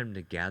both of them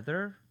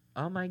together?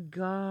 Oh my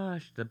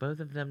gosh, the both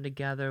of them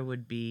together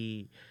would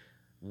be,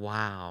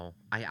 wow.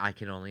 I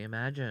can only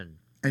imagine.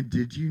 and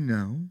did you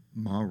know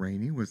Ma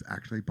Rainey was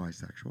actually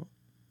bisexual?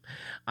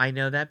 I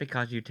know that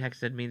because you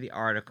texted me the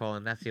article,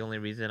 and that's the only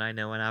reason I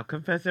know, and I'll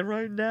confess it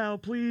right now.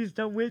 Please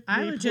don't whip me,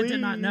 I legit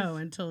did not please. know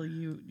until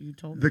you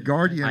told me. The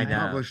Guardian I know.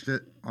 published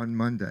it on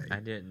Monday. I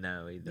didn't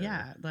know either.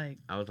 Yeah, like,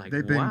 I was like,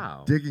 They've been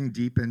wow. digging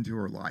deep into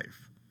her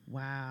life.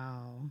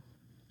 wow.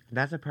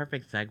 That's a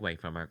perfect segue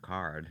from her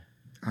card.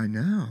 I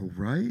know,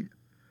 right?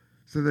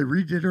 So they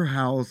redid her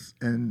house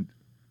and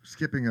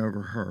skipping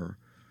over her.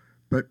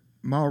 But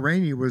Ma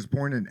Rainey was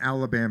born in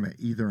Alabama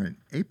either in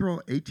April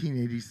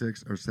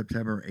 1886 or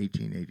September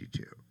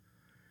 1882.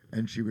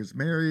 And she was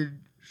married.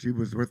 She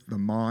was with the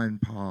Ma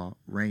and Pa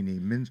Rainey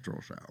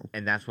minstrel show.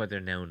 And that's what they're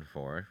known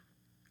for.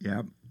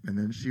 Yep. And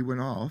then she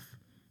went off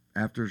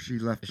after she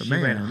left the She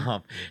man. went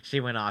off. She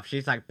went off.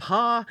 She's like,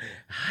 Pa,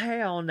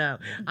 hell no.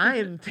 I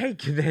am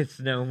taking this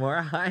no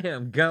more. I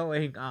am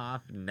going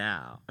off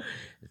now.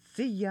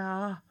 See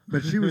ya.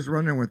 But she was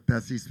running with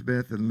Bessie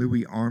Smith and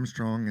Louis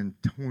Armstrong and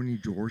Tony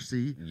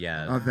Dorsey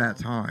Yes. of that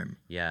time.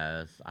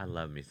 Yes. I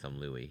love me some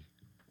Louis.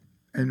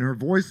 And her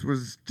voice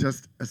was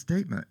just a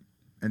statement.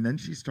 And then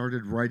she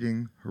started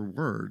writing her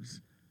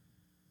words.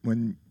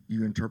 When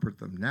you interpret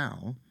them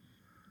now,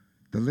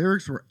 the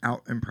lyrics were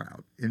out and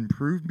proud.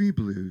 Improve Me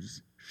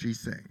Blues, she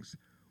sings.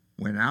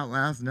 Went out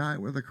last night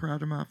with a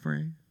crowd of my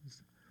friends.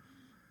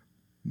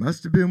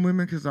 Must have been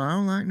women 'cause I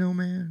don't like no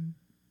man.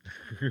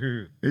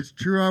 It's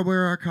true I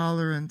wear a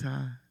collar and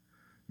tie.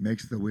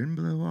 Makes the wind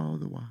blow all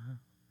the while.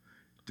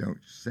 Don't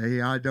say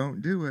I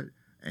don't do it.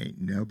 Ain't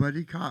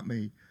nobody caught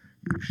me.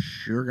 You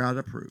sure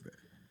gotta prove it.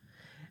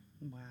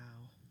 Wow.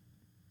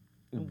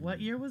 What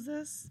year was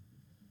this?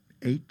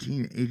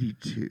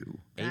 1882.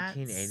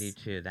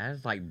 1882. That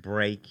is like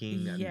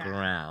breaking Yeah.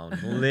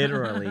 ground.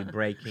 Literally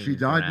breaking She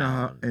died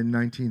ground. in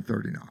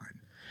 1939.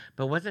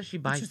 But wasn't she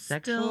Which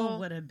bisexual? still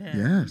would have been.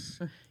 Yes.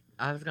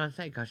 I was gonna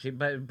say, cause she,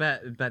 but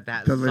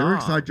that The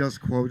lyrics song, I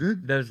just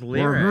quoted those were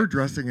her lyrics,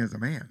 dressing as a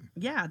man.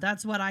 Yeah,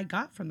 that's what I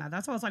got from that.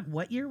 That's why I was like,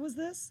 what year was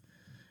this?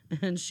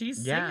 And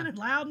she's Yeah. singing it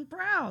loud and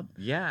proud.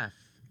 yes,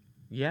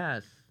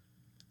 yes.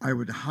 I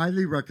would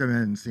highly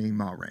recommend seeing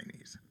Ma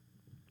Rainey's.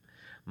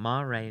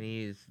 Ma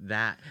Rainey's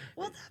that.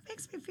 Well, that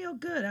makes me feel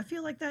good. I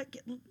feel like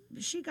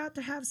she got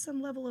to have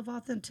some level of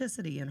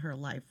authenticity in her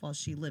life while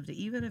she lived it,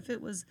 even if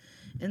it was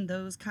in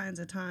those kinds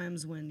of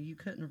times when you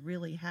couldn't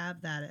really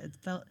have that.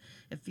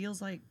 It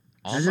feels like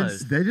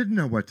Almost, They didn't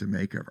know what to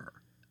make of her.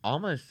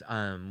 almost.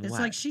 it's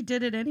What? like she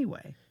did it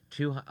anyway.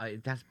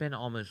 That's been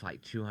almost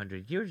like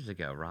 200 years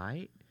ago,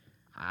 right?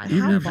 Even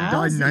How if she died in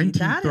ballsy. That is-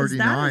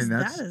 1939,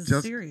 that's that is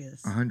just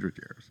serious. 100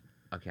 years.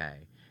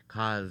 Okay,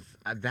 cause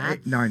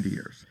that's 90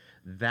 years.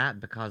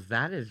 because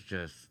that is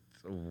just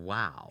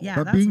wow. Yeah,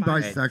 But that's being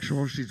my-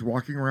 bisexual, she's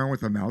walking around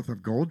with a mouth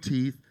of gold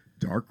teeth,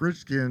 dark rich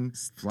skin,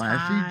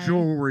 flashy Tie.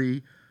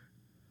 jewelry,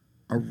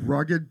 a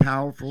rugged,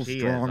 powerful, She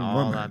strong is all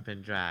woman. up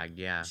in drag.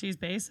 Yeah. She's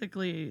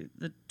basically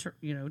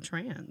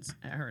trans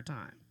at her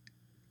time.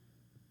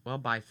 Well,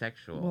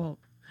 bisexual. Well,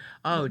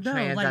 oh, no,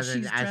 trans like as,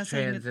 in, she's as dressing,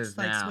 trans it's is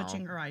like now.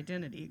 switching her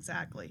identity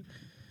exactly.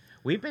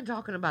 We've been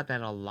talking about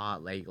that a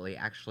lot lately,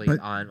 actually. But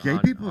on gay on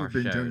people our have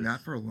been doing shows.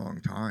 that for a long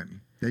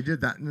time. They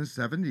did that in the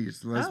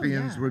 70s.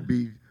 Lesbians yeah. would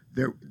be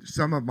there.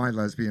 Some of my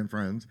lesbian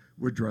friends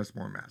would dress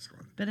more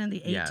masculine. But in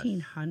the Yes.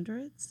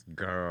 1800s,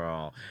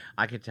 Girl,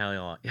 I could tell you,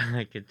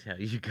 I could tell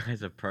you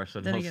guys a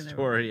personal Then again, they were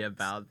story roommates.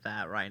 about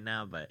that right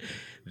now, but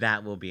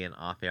that will be an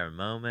off-air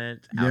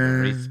moment out of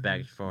Yeah.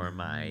 respect for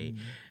my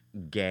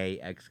gay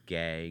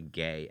ex-gay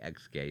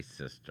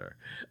sister.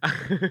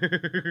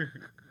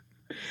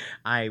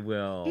 I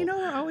will.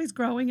 we're always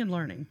growing and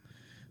learning.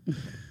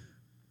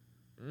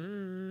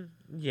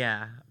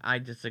 Yeah, I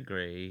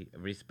disagree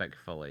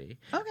respectfully.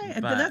 Okay,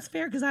 but But- that's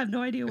fair because I have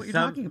no idea what you're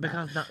talking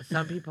about. Because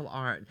some people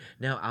aren't.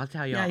 No, I'll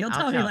tell y'all. Yeah, you'll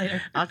I'll tell me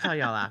later. I'll tell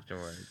y'all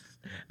afterwards.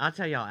 I'll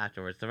tell y'all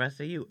afterwards. The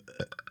rest of you,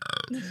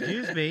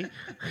 excuse me.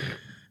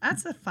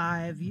 That's a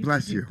 5. You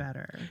Bless should do you.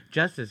 better.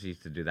 Justice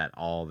used to do that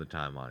all the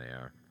time on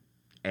air.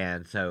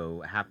 And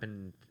so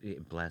happened,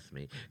 bless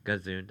me,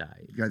 Gazoon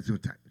died. You guys do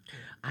it.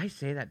 I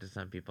say that to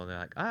some people, they're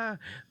like,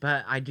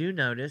 but I do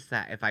notice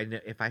that if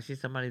I see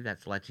somebody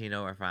that's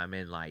Latino, or if I'm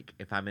in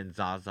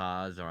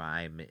Zaza's, or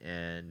I'm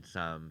in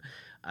some,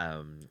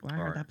 Well, I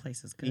or heard that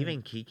place is good.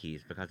 even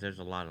Kiki's, because there's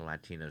a lot of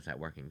Latinos that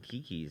work in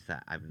Kiki's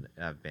that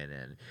I've been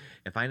in.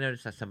 If I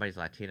notice that somebody's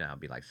Latino, I'll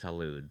be like,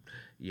 salud,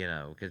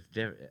 because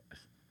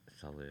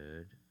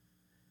salud.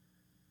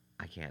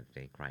 I can't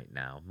think right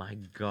now. My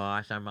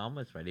gosh, I'm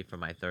almost ready for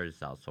my third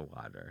salsa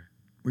water.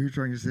 Were you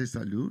trying to say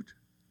salute?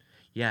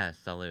 Yeah,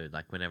 salud.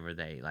 Like whenever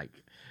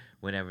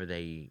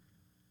they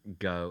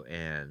go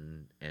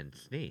and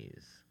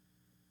sneeze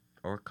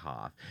or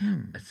cough.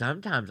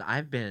 Sometimes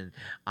I've been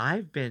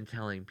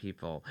telling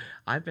people,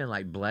 I've been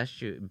like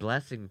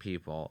blessing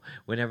people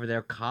whenever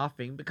they're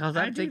coughing, because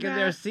I I'm do thinking that.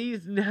 they're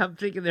sneezing. I'm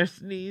thinking they're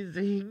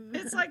sneezing.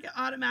 It's like an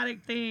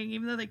automatic thing.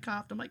 Even though they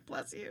coughed, I'm like,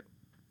 bless you.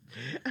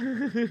 I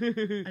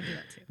do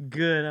that too.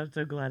 Good. I'm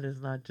so glad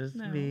it's not just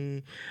No.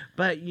 me.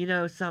 But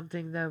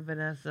something though,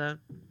 Vanessa.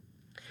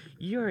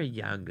 You're a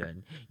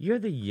young'un. You're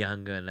the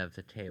young'un of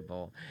the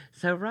table.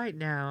 So right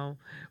now,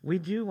 we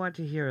do want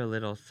to hear a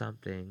little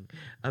something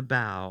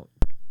about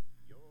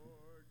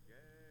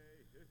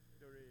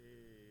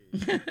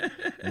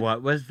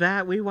what was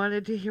that we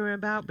wanted to hear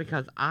about?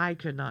 Because I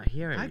could not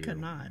hear I you. could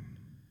not.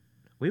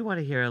 We want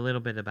to hear a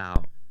little bit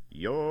about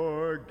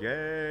your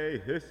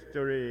gay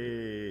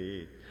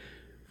history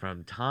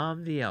from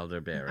Tom the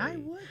Elderberry. I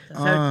would though.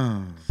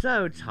 Oh,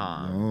 So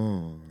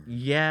Tom, no.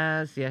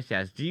 yes.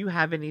 Do you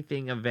have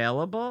anything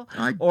available,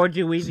 I or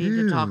do we need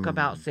to talk do.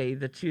 about, say,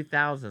 the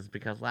 2000s?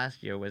 Because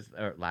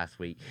last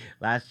week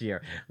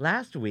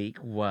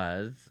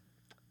was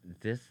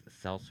this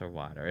seltzer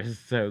water is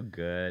so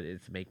good.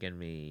 It's making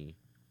me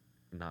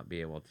not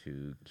be able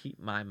to keep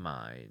my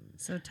mind.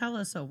 So tell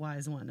us a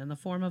wise one in the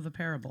form of a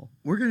parable.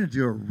 We're going to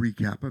do a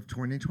recap of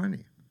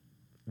 2020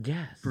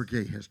 Yes. for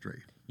gay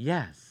history.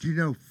 Yes. Do you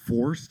know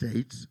 4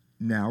 states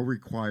now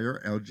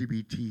require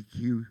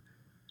LGBTQ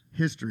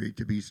history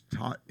to be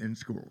taught in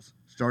schools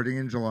starting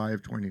in July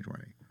of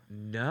 2020?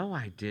 No,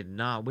 I did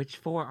not. Which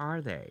 4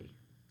 are they?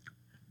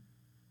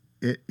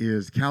 It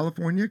is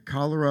California,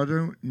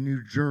 Colorado,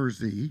 New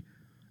Jersey,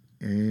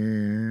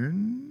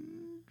 and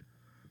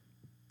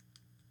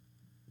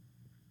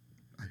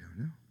I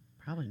don't know.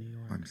 Probably New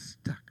York. I'm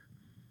stuck.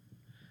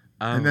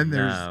 Oh, And then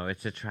there's- no,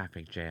 it's a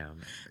traffic jam.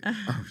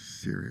 Oh,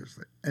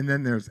 seriously. And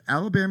then there's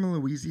Alabama,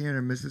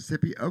 Louisiana,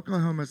 Mississippi,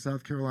 Oklahoma,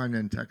 South Carolina,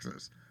 and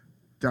Texas.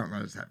 Don't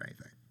let us have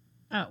anything.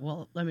 Oh,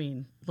 well, I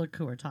mean, look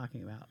who we're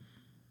talking about.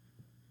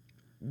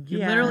 Yeah.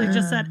 You literally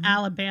just said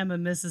Alabama,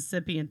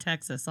 Mississippi, and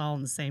Texas all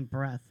in the same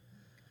breath.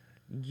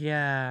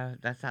 Yeah,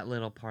 that's that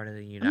little part of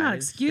the United I'm not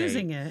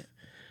excusing States. it.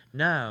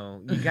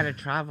 No, you got to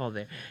travel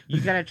there. You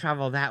got to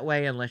travel that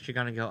way unless you're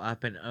going to go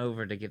up and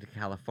over to get to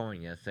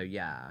California. So,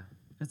 yeah.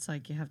 It's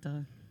like you have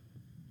to.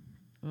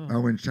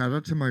 Oh, and shout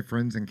out to my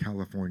friends in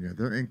California.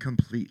 They're in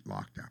complete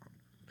lockdown.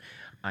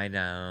 I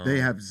know. They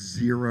have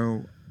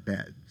 0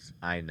 beds.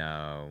 I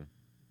know.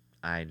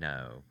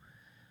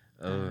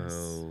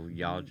 Oh,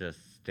 y'all just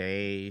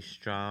stay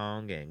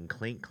strong and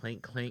clink,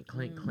 clink, clink,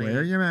 clink, clink.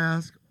 Wear your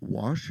mask,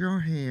 wash your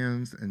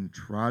hands, and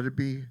try to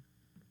be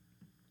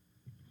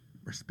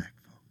respectful.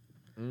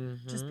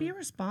 Just be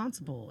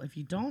responsible. If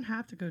you don't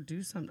have to go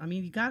do something, I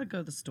mean, you got to go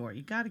to the store.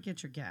 You got to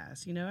get your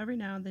gas. You know, every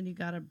now and then you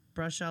got to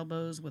brush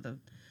elbows with a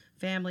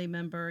family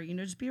member. You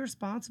know, just be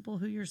responsible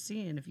who you're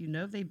seeing. If you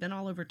know they've been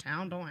all over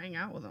town, don't hang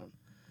out with them.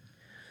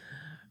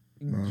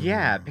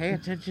 Yeah, pay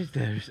attention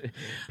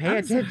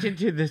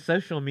to the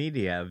social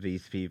media of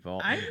these people,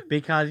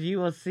 because you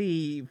will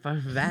see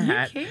from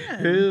that can.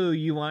 who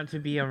you want to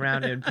be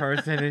around in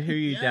person and who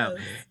you don't.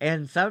 Yes.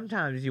 And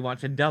sometimes you want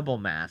to double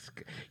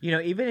mask. You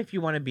know, even if you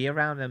want to be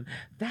around them,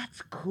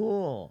 that's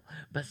cool.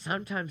 But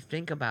sometimes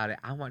think about it.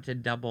 I want to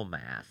double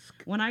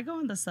mask. When I go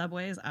on the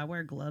subways, I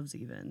wear gloves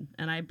even,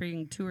 and I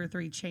bring 2 or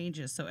 3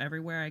 changes. So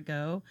everywhere I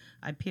go,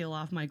 I peel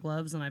off my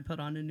gloves and I put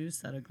on a new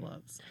set of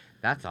gloves.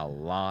 That's a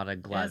lot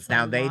of gloves. It's a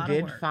Now, they lot of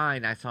did work.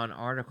 find, I saw an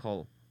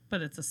article,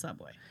 But it's a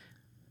subway.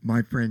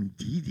 My friend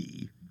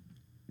Dee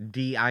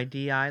Dee,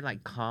 DIDI,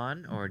 like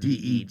con, or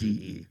DEDE.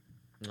 DEDE?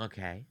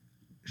 Okay.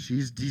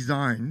 She's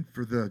designed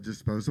for the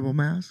disposable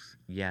masks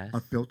Yes. a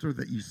filter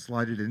that you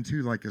slide it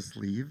into like a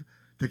sleeve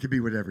that could be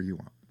whatever you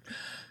want.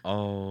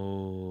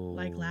 Oh.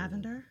 Like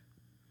lavender?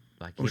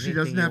 Like Well, she anything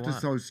doesn't you have to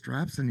want. sew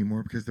straps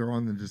anymore because they're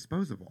on the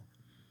disposable.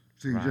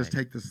 So you just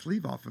Right. take the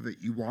sleeve off of it,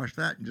 you wash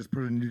that, and just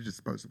put a new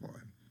disposable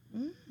in.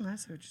 I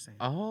see what you're saying.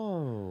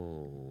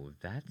 Oh,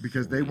 that's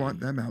Because they want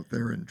sweet. them out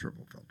there in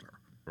triple filter.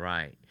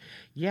 Right.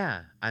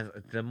 Yeah.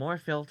 The more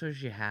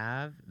filters you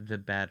have, the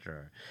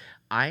better.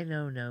 I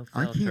know no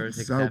I can't filters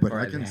sew, except but for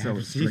I can the sew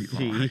a straight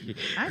FCC.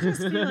 I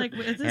just feel like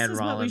this and is what we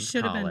Rollins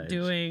should have been College.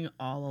 doing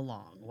all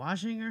along.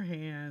 Washing your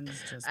hands.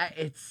 Just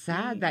It's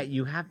sad that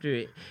you have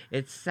to.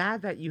 It's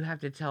sad that you have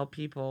to tell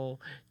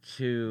people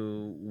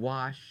to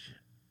wash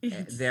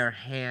their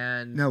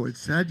hands. No, it's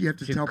sad you have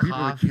to To tell people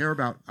cough. to care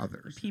about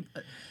others.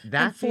 people.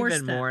 That's enforce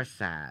even them. more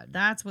sad.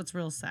 That's what's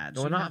real sad.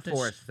 Well, You not have to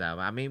force them.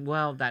 I mean,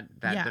 well, that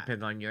Yeah.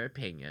 depends on your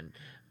opinion,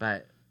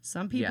 but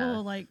Some people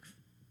Yes. like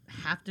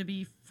have to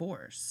be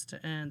forced,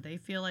 and they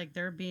feel like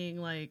they're being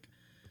like,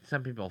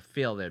 some people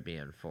feel they're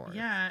being forced.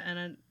 yeah,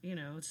 and you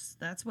know,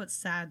 that's what's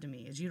sad to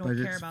me is you don't But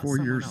care it's about for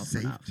someone your else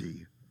enough.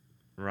 safety.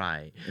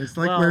 Right. It's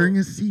like Well, wearing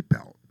a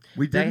seatbelt.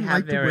 We they didn't have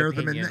like to their wear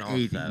them in the opinion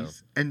also.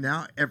 80s, and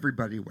now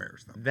everybody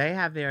wears them. They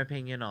have their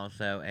opinion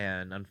also,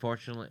 and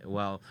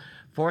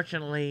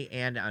fortunately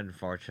and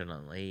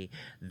unfortunately,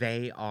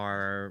 they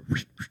are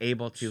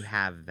able to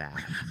have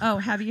that. Oh,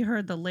 have you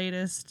heard the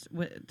latest?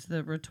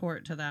 The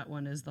retort to that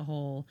one is the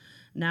whole.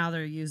 Now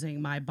they're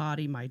using "my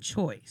body, my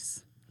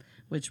choice,"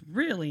 which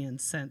really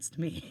incensed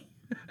me.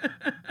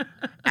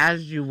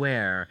 As you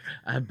wear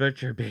a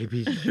Butcher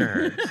Baby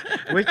shirt,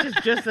 which is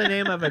just the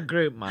name of a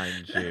group,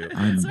 mind you.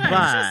 That's right. But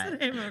it's just the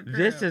name of a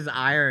this group. is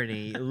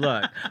irony.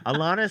 Look,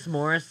 Alanis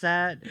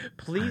Morissette,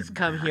 please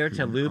come here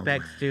to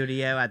Lubeck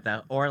Studio at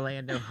the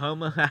Orlando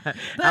Homo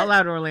Out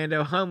Loud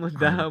Orlando Homo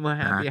the Homo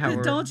Happy back. Hour.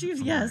 But don't you?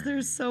 Yes,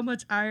 there's so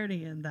much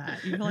irony in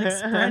that. You're like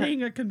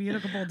spreading a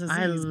communicable disease,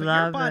 but your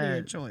love body it.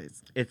 a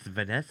choice. It's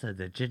Vanessa,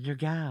 the ginger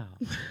gal.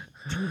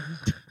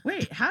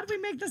 Wait, how did we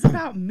make this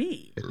about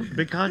me?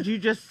 Because you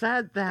just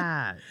said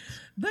that.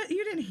 But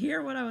you didn't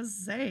hear what I was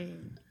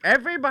saying.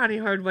 Everybody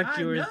heard what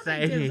you I were know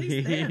they did. At least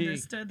they saying.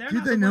 understood. They're Do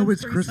not they the know ones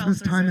it's three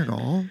Christmas seltzers time in. at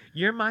all?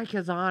 Your mic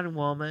is on,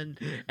 woman.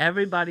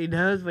 Everybody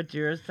knows what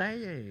you're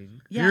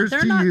saying. Yeah, Here's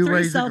they're to not you, three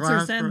raise a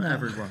seltzers glass in for though.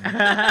 everyone.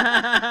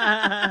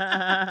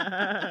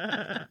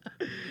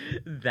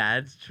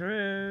 That's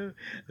true.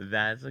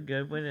 That's a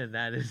good one, and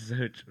that is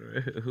so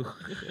true.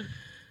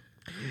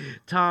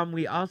 Tom,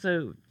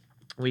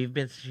 we've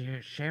been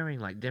sharing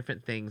like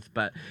different things,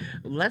 but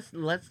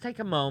let's take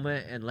a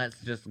moment and let's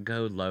just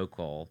go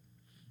local.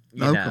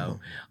 You know, Local.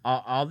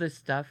 all this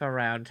stuff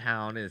around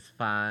town is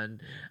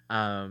fun.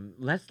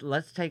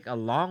 Let's take a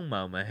long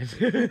moment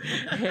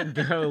and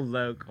go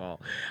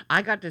local.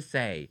 I got to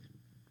say,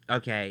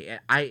 okay,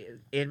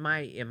 in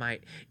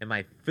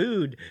my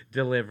food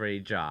delivery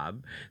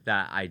job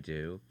that I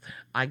do,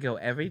 I go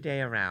every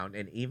day around,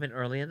 and even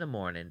early in the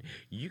morning,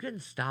 you can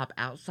stop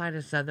outside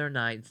of Southern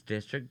Nights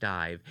District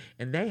Dive,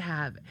 and they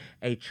have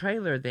a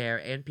trailer there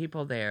and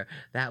people there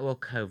that will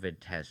COVID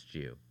test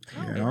you.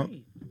 Oh, Yeah.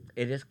 great.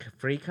 It is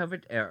free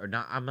COVID, or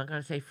not. I'm not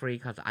gonna say free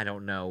because I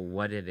don't know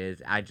what it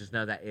is. I just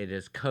know that it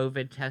is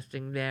COVID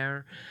testing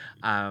there,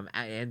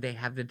 and they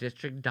have the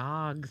district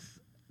dogs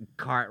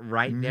cart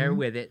right there Mhm.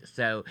 with it.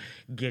 So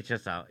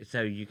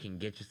so you can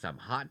get you some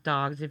hot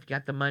dogs if you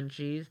got the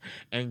munchies,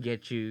 and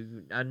get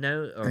you a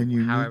note. Or And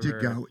you however, need to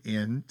go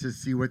in to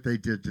see what they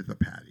did to the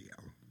patio.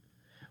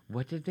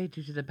 What did they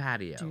do to the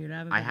patio? Dude, I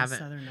haven't I been to haven't.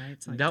 Southern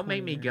Nights in like Don't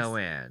 20 make me years. go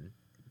in.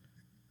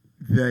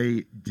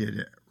 They did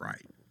it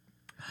right.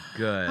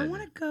 Good. I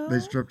want to go. They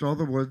stripped all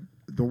the wood,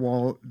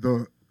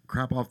 the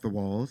crap off the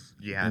walls.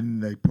 Yeah.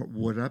 And they put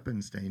wood up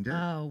and stained it.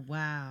 Oh,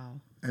 wow.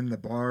 And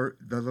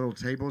the little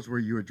tables where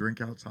you would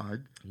drink outside,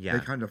 Yeah.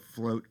 they kind of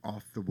float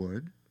off the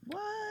wood.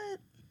 What?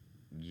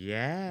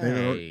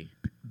 Yay.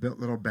 Built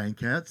little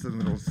banquettes and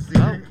little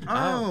seating.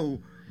 Oh.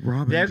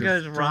 Robin. There just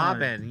goes died.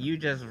 Robin. You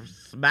just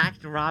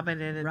smacked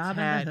Robin in its Robin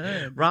the head.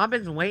 Hood.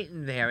 Robin's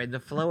waiting there in the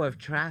flow of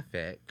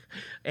traffic.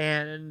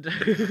 And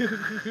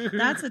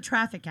That's a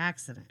traffic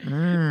accident.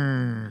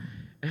 Mm.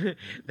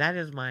 that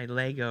is my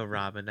Lego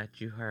Robin that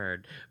you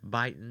heard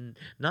biting,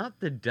 not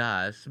the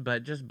dust,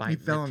 but just He biting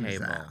fell the on his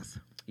table. ass.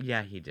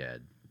 Yeah, he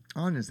did.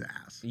 On his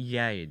ass.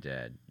 Yeah, he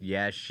did.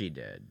 Yes, she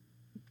did.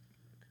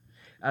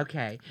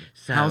 Okay,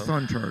 so House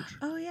on Church.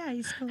 Oh, yeah.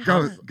 He's still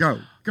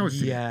Go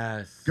see it.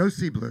 yes. Go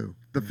see Blue.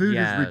 The food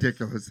Yes. is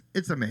ridiculous.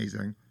 It's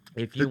amazing.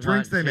 If The you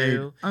drinks they want made,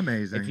 to,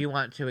 amazing. if you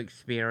want to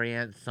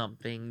experience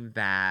something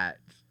that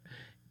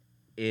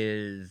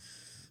is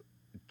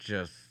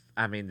just,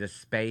 I mean, the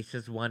space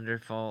is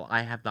wonderful.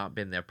 I have not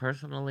been there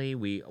personally.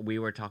 We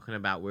were talking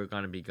about we're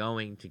going to be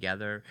going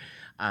together.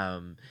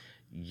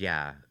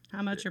 Yeah.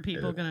 How much are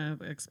people going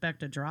to expect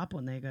to drop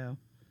when they go?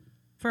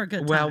 For a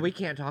good Well, time. we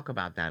can't talk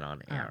about that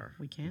on Oh, air.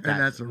 we can't? and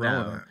that's no,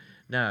 irrelevant.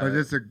 No. But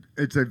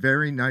it's a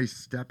very nice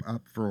step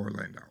up for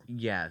Orlando.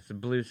 Yes,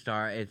 Blue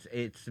Star.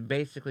 It's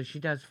basically she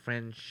does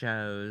fringe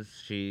shows.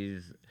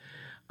 She's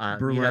the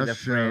Burlesque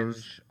Fringe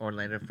shows.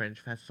 Orlando Fringe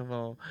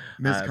Festival.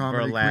 Miss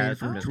Comedy Queen Burlesque,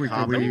 from Miss Tweakleweed,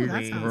 Comedy Ooh, that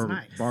Queen. sounds or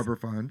nice. Barbara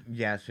Fun.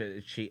 Yes,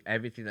 she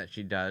everything that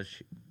she does.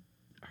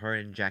 Her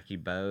and Jackie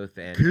both,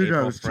 and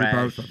Kudos to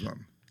April both Fresh. of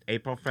them.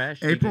 April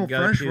Fresh. you April can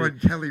go Fresh to- run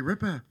Kelly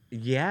Ripa.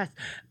 Yes.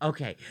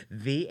 Okay.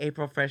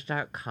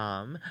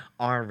 TheAprilFresh.com,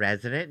 our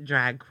resident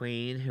drag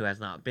queen who has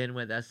not been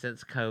with us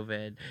since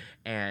COVID.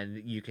 And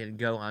you can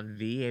go on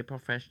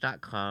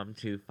TheAprilFresh.com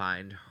to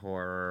find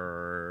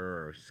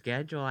her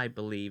schedule, I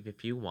believe,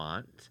 if you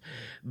want.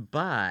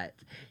 But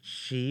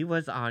she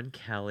was on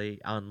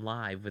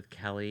live with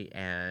Kelly,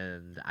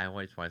 and I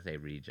always want to say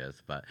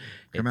Regis, but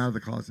Come it's- out of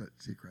the closet,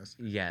 Seacrest.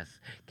 Yes,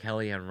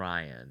 Kelly and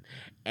Ryan.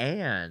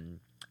 And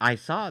I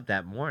saw it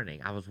that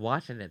morning. I was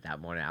watching it that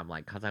morning. I'm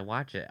like, because I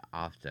watch it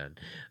often.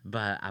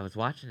 But I was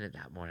watching it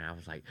that morning. I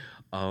was like,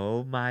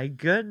 oh my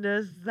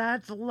goodness,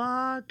 that's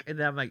Locke. And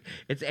then I'm like,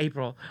 it's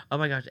April. Oh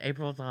my gosh,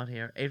 April's on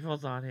here.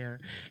 April's on here.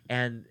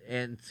 And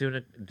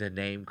soon the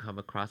name come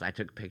across. I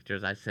took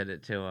pictures. I sent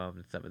it to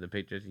him. Some of the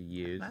pictures he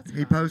used. That's He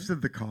fun.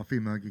 posted the coffee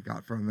mug he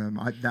got from them.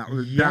 That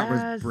was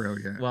Yes.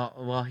 brilliant.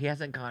 Well, he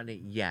hasn't gotten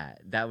it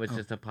yet. That was Oh.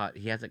 just a pot.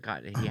 He hasn't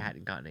gotten it. He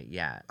hadn't gotten it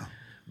yet. Oh.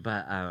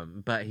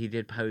 But he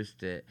did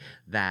post it,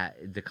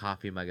 that the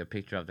coffee mug, a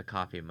picture of the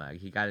coffee mug.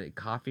 He got a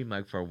coffee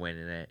mug for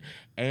winning it,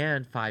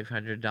 and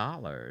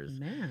 $500.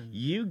 Man.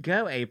 You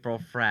go, April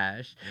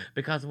Fresh,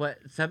 because what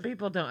some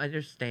people don't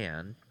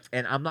understand,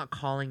 and I'm not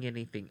calling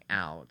anything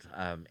out.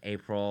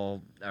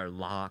 April or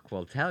Locke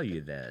will tell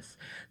you this,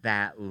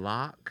 that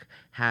Locke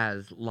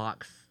has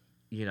Locke's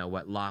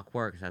what Locke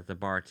works as a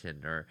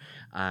bartender.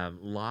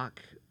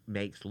 Locke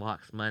makes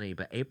Locke's money,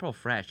 but April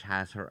Fresh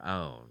has her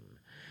own.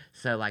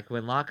 So like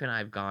when Locke and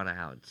we've gone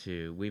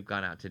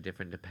out to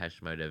different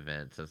Depeche Mode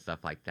events and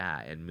stuff like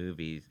that, and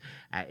movies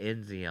at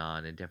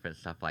Enzion and different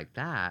stuff like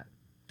that.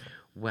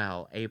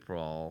 Well,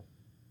 April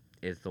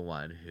is the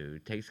one who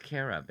takes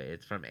care of it.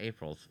 It's from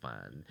April's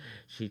fund.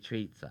 She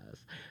treats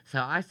us. So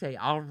I say,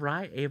 all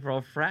right,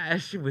 April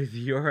Fresh, with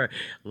your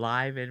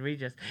live in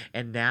Regis.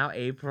 And now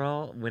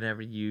April,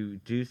 whenever you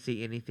do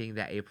see anything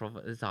that April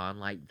is on,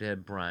 like the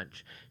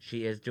brunch,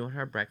 she is doing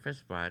her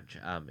breakfast brunch.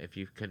 If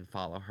you can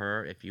follow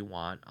her, if you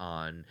want,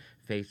 on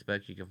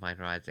Facebook, you can find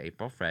her as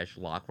April Fresh,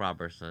 Locke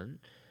Robertson.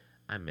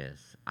 I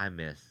miss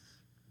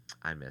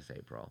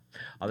April.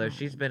 Although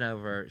she's been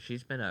over,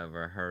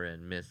 her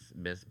and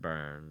Miss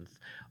Burns,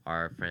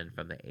 our friend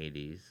from the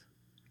 80s.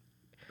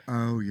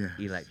 Oh, yes.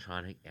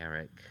 Electronic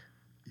Eric.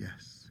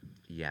 Yes.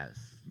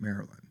 Yes.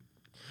 Marilyn.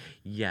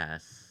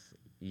 Yes.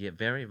 Yeah,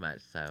 very much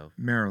so.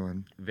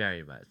 Marilyn.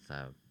 Very much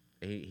so.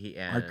 He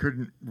I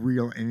couldn't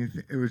reel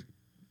anything. It was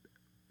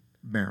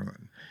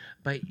Marilyn.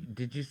 But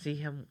did you see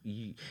him?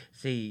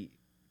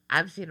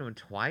 I've seen him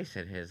twice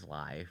in his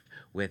life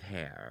with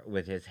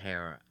his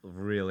hair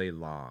really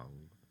long.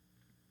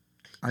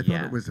 I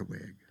thought it was a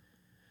wig.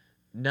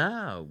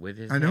 No, with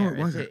his I know hair. it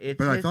wasn't, it's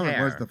but I his thought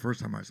hair. it was the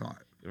first time I saw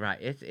it. Right,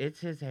 it's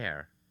his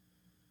hair.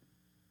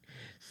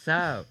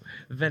 So,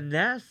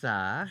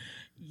 Vanessa.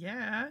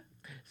 Yeah.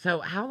 So,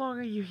 how long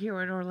are you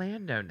here in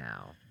Orlando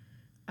now?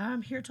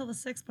 I'm here till the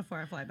 6th before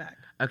I fly back.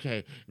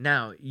 Okay,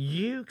 now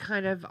you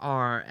kind of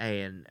are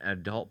an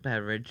adult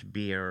beverage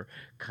beer,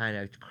 kind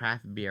of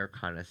craft beer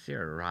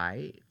connoisseur,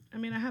 right? I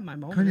mean, I have my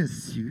moments.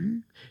 Connoisseur?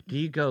 Do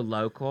you go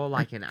local,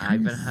 like in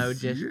Ivanhoe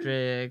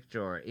District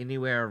or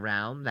anywhere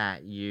around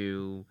that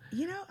you...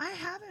 You know, I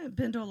haven't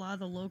been to a lot of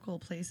the local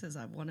places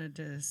I've wanted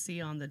to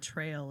see on the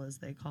trail, as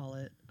they call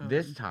it.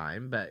 This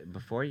time, but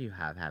before you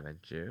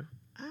haven't you?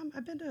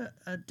 I've been to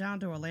down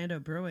to Orlando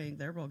Brewing.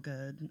 They're real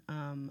good.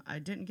 I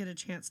didn't get a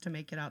chance to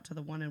make it out to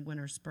the one in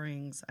Winter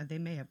Springs. They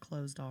may have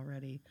closed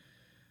already.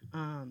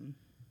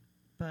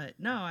 But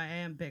no, I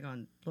am big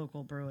on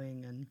local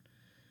brewing and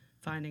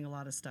finding a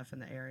lot of stuff in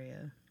the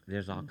area.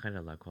 There's all kind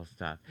of local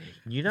stuff.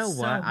 You know So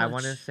what I much.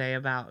 want to say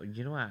about...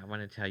 You know what I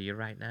want to tell you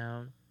right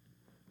now?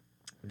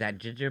 That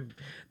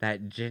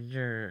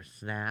ginger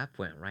snap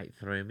went right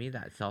through me,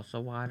 that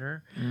salsa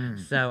water.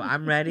 So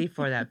I'm ready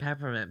for that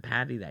peppermint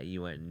patty that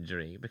you went and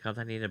drink because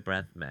I need a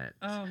breath mint.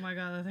 Oh my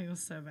god, that thing was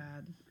so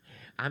bad.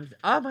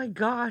 Oh my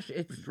gosh,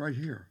 It's right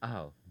here.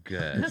 Oh,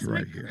 good. It's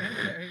right here.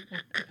 Cranberry.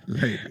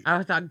 Lady.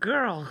 I thought,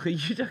 girl,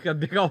 you took a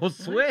big old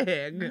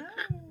swig. No.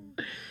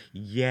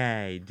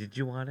 Yay. Did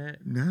you want it?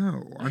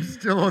 No, I'm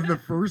still on the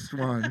first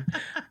one.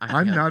 I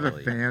I'm can't not a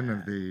believe fan that.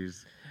 of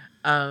these.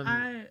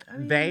 I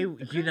mean,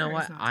 the You know cranberry's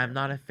what? not I'm terrible.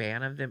 not a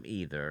fan of them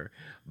either,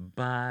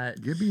 but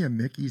Give me a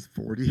Mickey's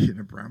 40 in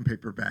a brown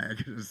paper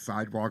bag at a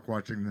sidewalk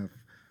watching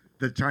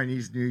the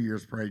Chinese New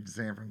Year's parade in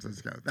San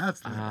Francisco. That's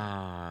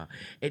the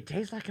it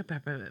tastes like a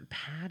peppermint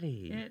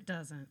patty. It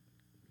doesn't.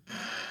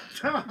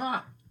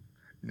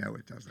 No,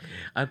 it doesn't.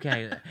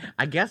 Okay,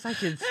 I guess I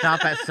should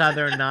stop at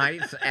Southern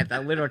Nights at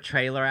the little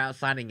trailer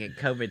outside and get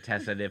COVID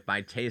tested if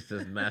my taste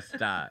is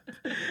messed up.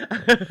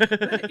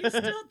 But you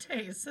still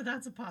taste, so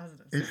that's a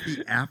positive. It's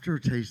the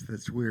aftertaste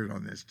that's weird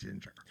on this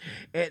ginger.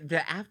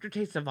 The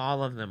aftertaste of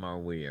all of them are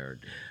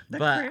weird, The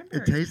but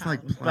cranberry It tastes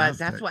like sounds- plastic.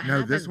 that's what No,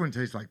 this happens- one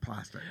tastes like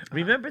plastic.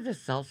 remember the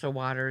seltzer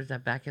waters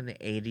that back in the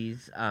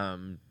 80s?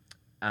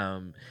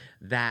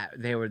 That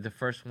they were the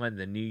first one,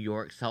 the New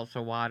York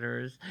seltzer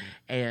waters,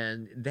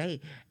 and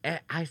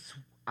I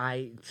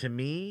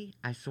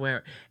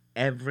swear,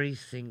 every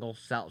single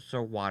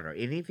seltzer water,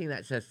 anything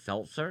that says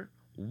seltzer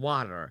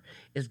water,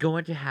 is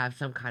going to have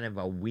some kind of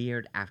a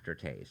weird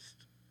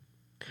aftertaste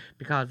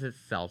because it's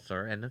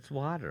seltzer and it's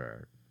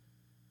water.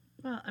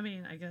 Well, I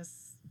mean, I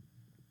guess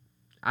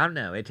I don't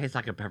know. It tastes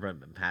like a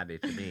peppermint patty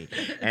to me,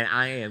 and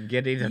I am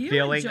getting the You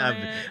feeling enjoy of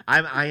it.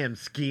 I am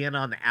skiing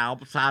on the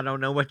Alps. I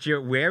don't know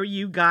where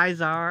you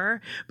guys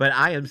are, but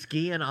I am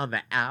skiing on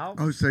the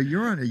Alps. Oh, so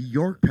you're on a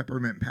York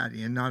peppermint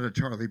patty and not a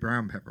Charlie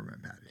Brown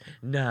peppermint patty.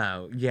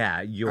 No,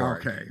 yeah,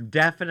 York. Okay.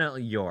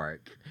 Definitely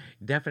York.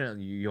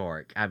 Definitely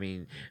York. I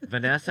mean,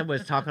 Vanessa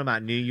was talking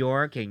about New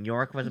York, and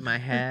York was in my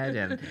head,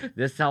 and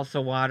this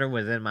salsa water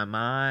was in my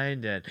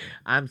mind, and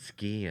I'm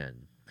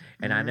skiing.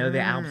 And I know the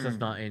Alps is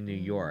not in New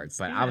York,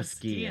 but I was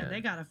skiing.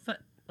 They got a foot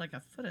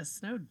of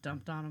snow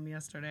dumped on them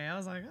yesterday. I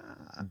was like,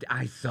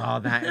 I saw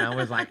that, and I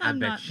was like, I I'm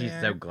bet not she's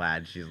there. so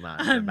glad she's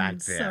not I'm back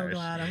there. so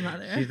glad I'm not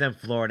there. She's in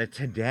Florida.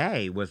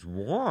 Today was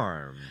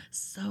warm.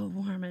 So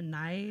warm and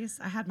nice.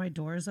 I had my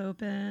doors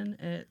open.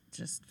 It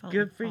just felt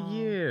Good like for fall.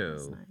 you. It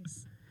was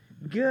nice.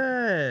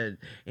 Good.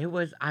 It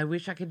was. I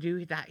wish I could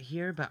do that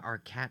here, but our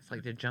cats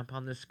like to jump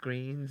on the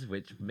screens,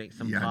 which makes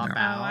them Yeah, I pop know. Oh,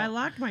 out. I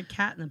locked my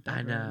cat in the I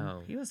bedroom.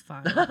 know. He was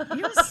fine.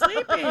 He was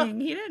sleeping.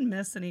 He didn't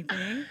miss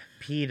anything.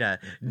 PETA,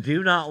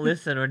 do not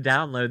listen or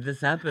download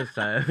this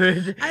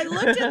episode. I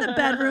looked in the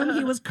bedroom.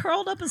 He was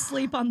curled up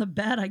asleep on the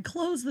bed. I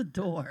closed the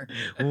door.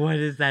 What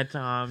is that,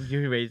 Tom?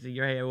 You're raising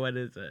your hair. What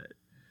is it?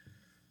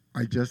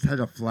 I just had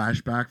a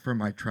flashback from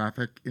my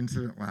traffic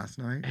incident last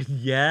night.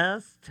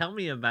 Yes? Tell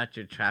me about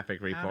your traffic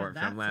How did report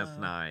that from last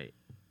flow? night.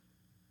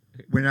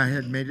 When I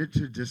had made it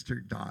to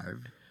District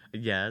Dive.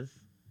 Yes?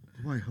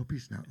 Oh, I hope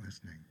he's not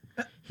listening.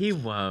 He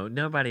won't.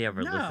 Nobody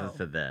ever No. listens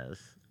to this.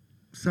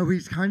 So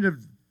he's kind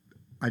of,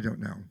 I don't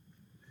know,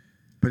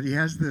 but he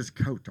has this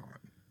coat on,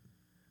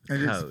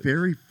 and Coat. it's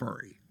very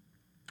furry.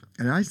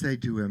 And I say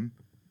to him,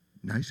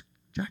 "Nice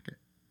jacket."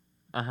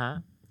 Uh-huh.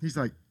 He's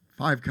like,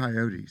 5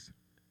 coyotes.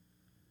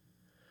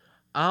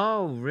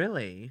 Oh,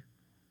 really?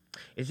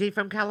 Is he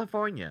from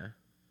California?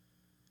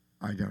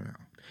 I don't know.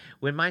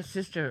 When my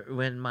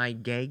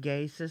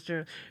gay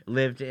sister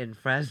lived in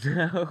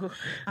Fresno,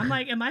 I'm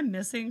like, am I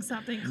missing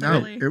something?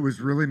 No, Clearly? it was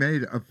really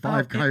made of 5 Oh, it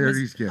was-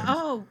 coyote skins.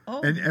 Oh,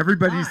 And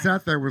everybody why?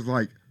 sat there was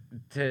like,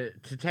 to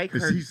take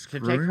Is her he to take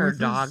screwing her with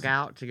dog us?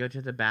 out to go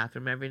to the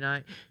bathroom every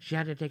night, she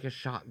had to take a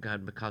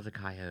shotgun because of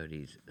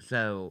coyotes.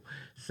 So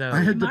I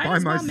had to might buy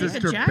as my well make a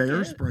sister bear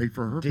jacket. spray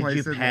for her did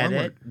place you in pet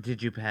Longwood. it?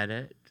 Did you pet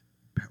it?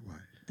 Pet what?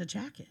 the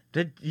jacket.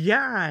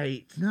 Yeah,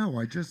 right. No,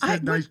 I just I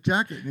said nice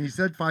jacket. And he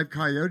said 5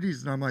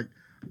 coyotes. And I'm like,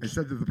 I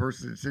said to the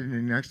person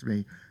sitting next to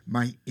me,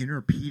 my inner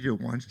PETA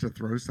wants to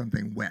throw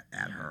something wet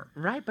at her.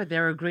 Right, but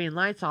there are green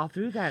lights all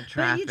through that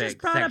traffic But you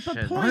just brought section. up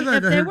a I point.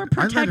 let If they her- were I let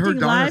her protecting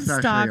Donna sashay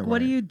livestock, what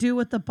do away. you do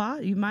with the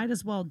bot? You might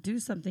as well do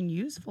something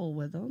useful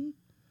with them.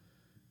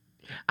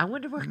 I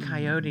wonder what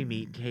coyote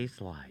meat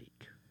tastes like.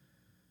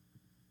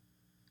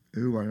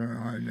 Ooh,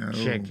 I know.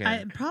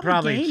 Chicken.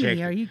 Probably gamey.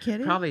 chicken. Are you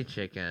kidding? Probably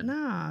chicken.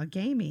 Nah,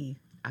 gamey.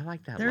 I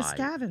like that. They're light.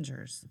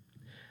 scavengers.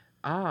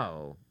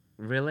 Oh,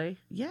 really?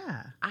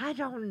 Yeah. I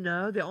don't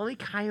know. The only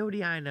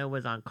coyote I know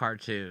was on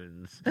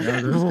cartoons.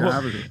 Yeah, they're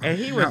scavengers. And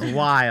he was No.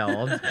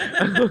 wild.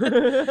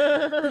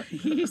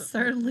 He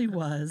certainly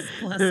was.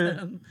 Bless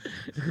him.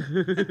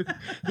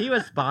 He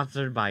was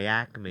sponsored by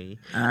Acme.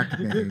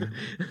 Acme.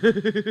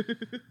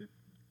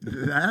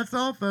 That's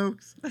all,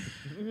 folks.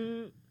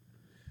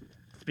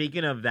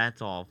 Speaking of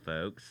that's all,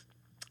 folks,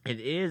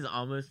 it is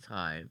almost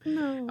time.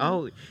 No.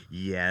 Oh,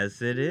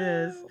 yes, it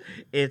is.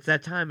 It's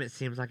that time. It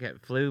seems like it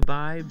flew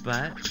by,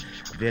 but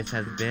this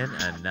has been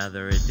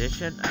another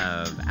edition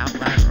of Out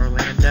Loud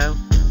Orlando.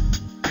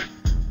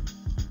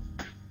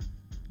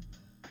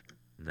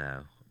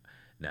 No.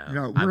 No, I'm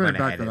we're gonna going to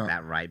back edit that up.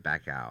 that right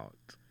back out.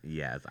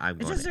 Yes, I'm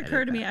It going just to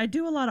occurred to edit me. that. I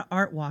do a lot of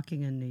art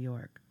walking in New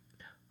York.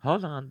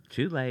 Hold on.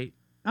 Too late.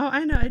 Oh,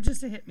 I know. It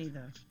just hit me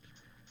though.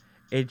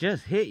 It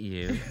just hit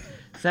you.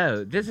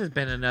 So, this has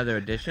been another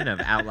edition of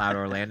Out Loud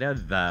Orlando,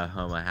 the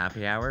Homo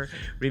Happy Hour.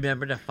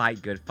 Remember to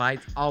fight good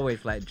fights,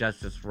 always let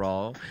justice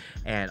roll,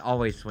 and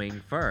always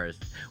swing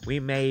first. We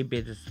may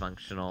be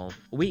dysfunctional.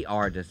 We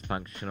are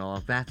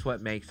dysfunctional. That's what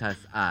makes us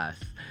us.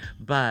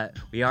 But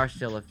we are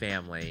still a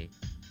family.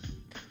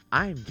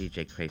 I'm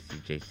DJ Crazy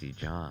JC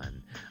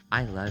John.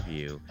 I love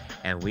you,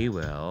 and we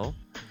will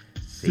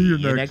see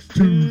you next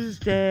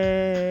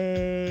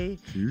Tuesday.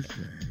 Tuesday.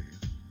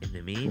 In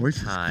the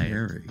Voices meantime,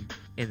 carry.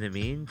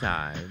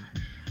 sanitize.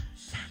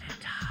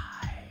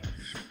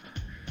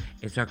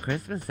 It's our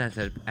Christmas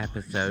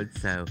episode,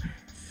 so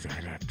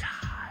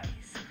sanitize.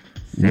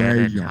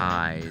 Wear your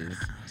Sanitize.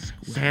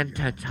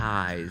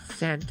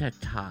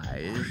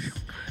 Sanitize.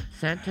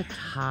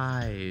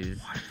 Sanitize.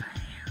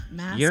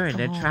 Mask You're in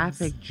a balls.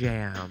 traffic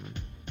jam.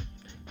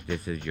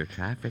 This is your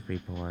traffic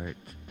report.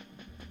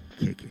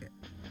 Kick it.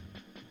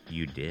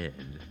 You did.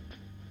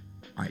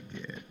 I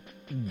did.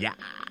 Yes.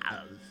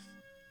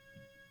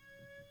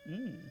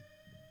 Mm.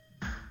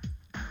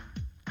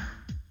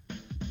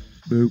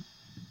 Boop.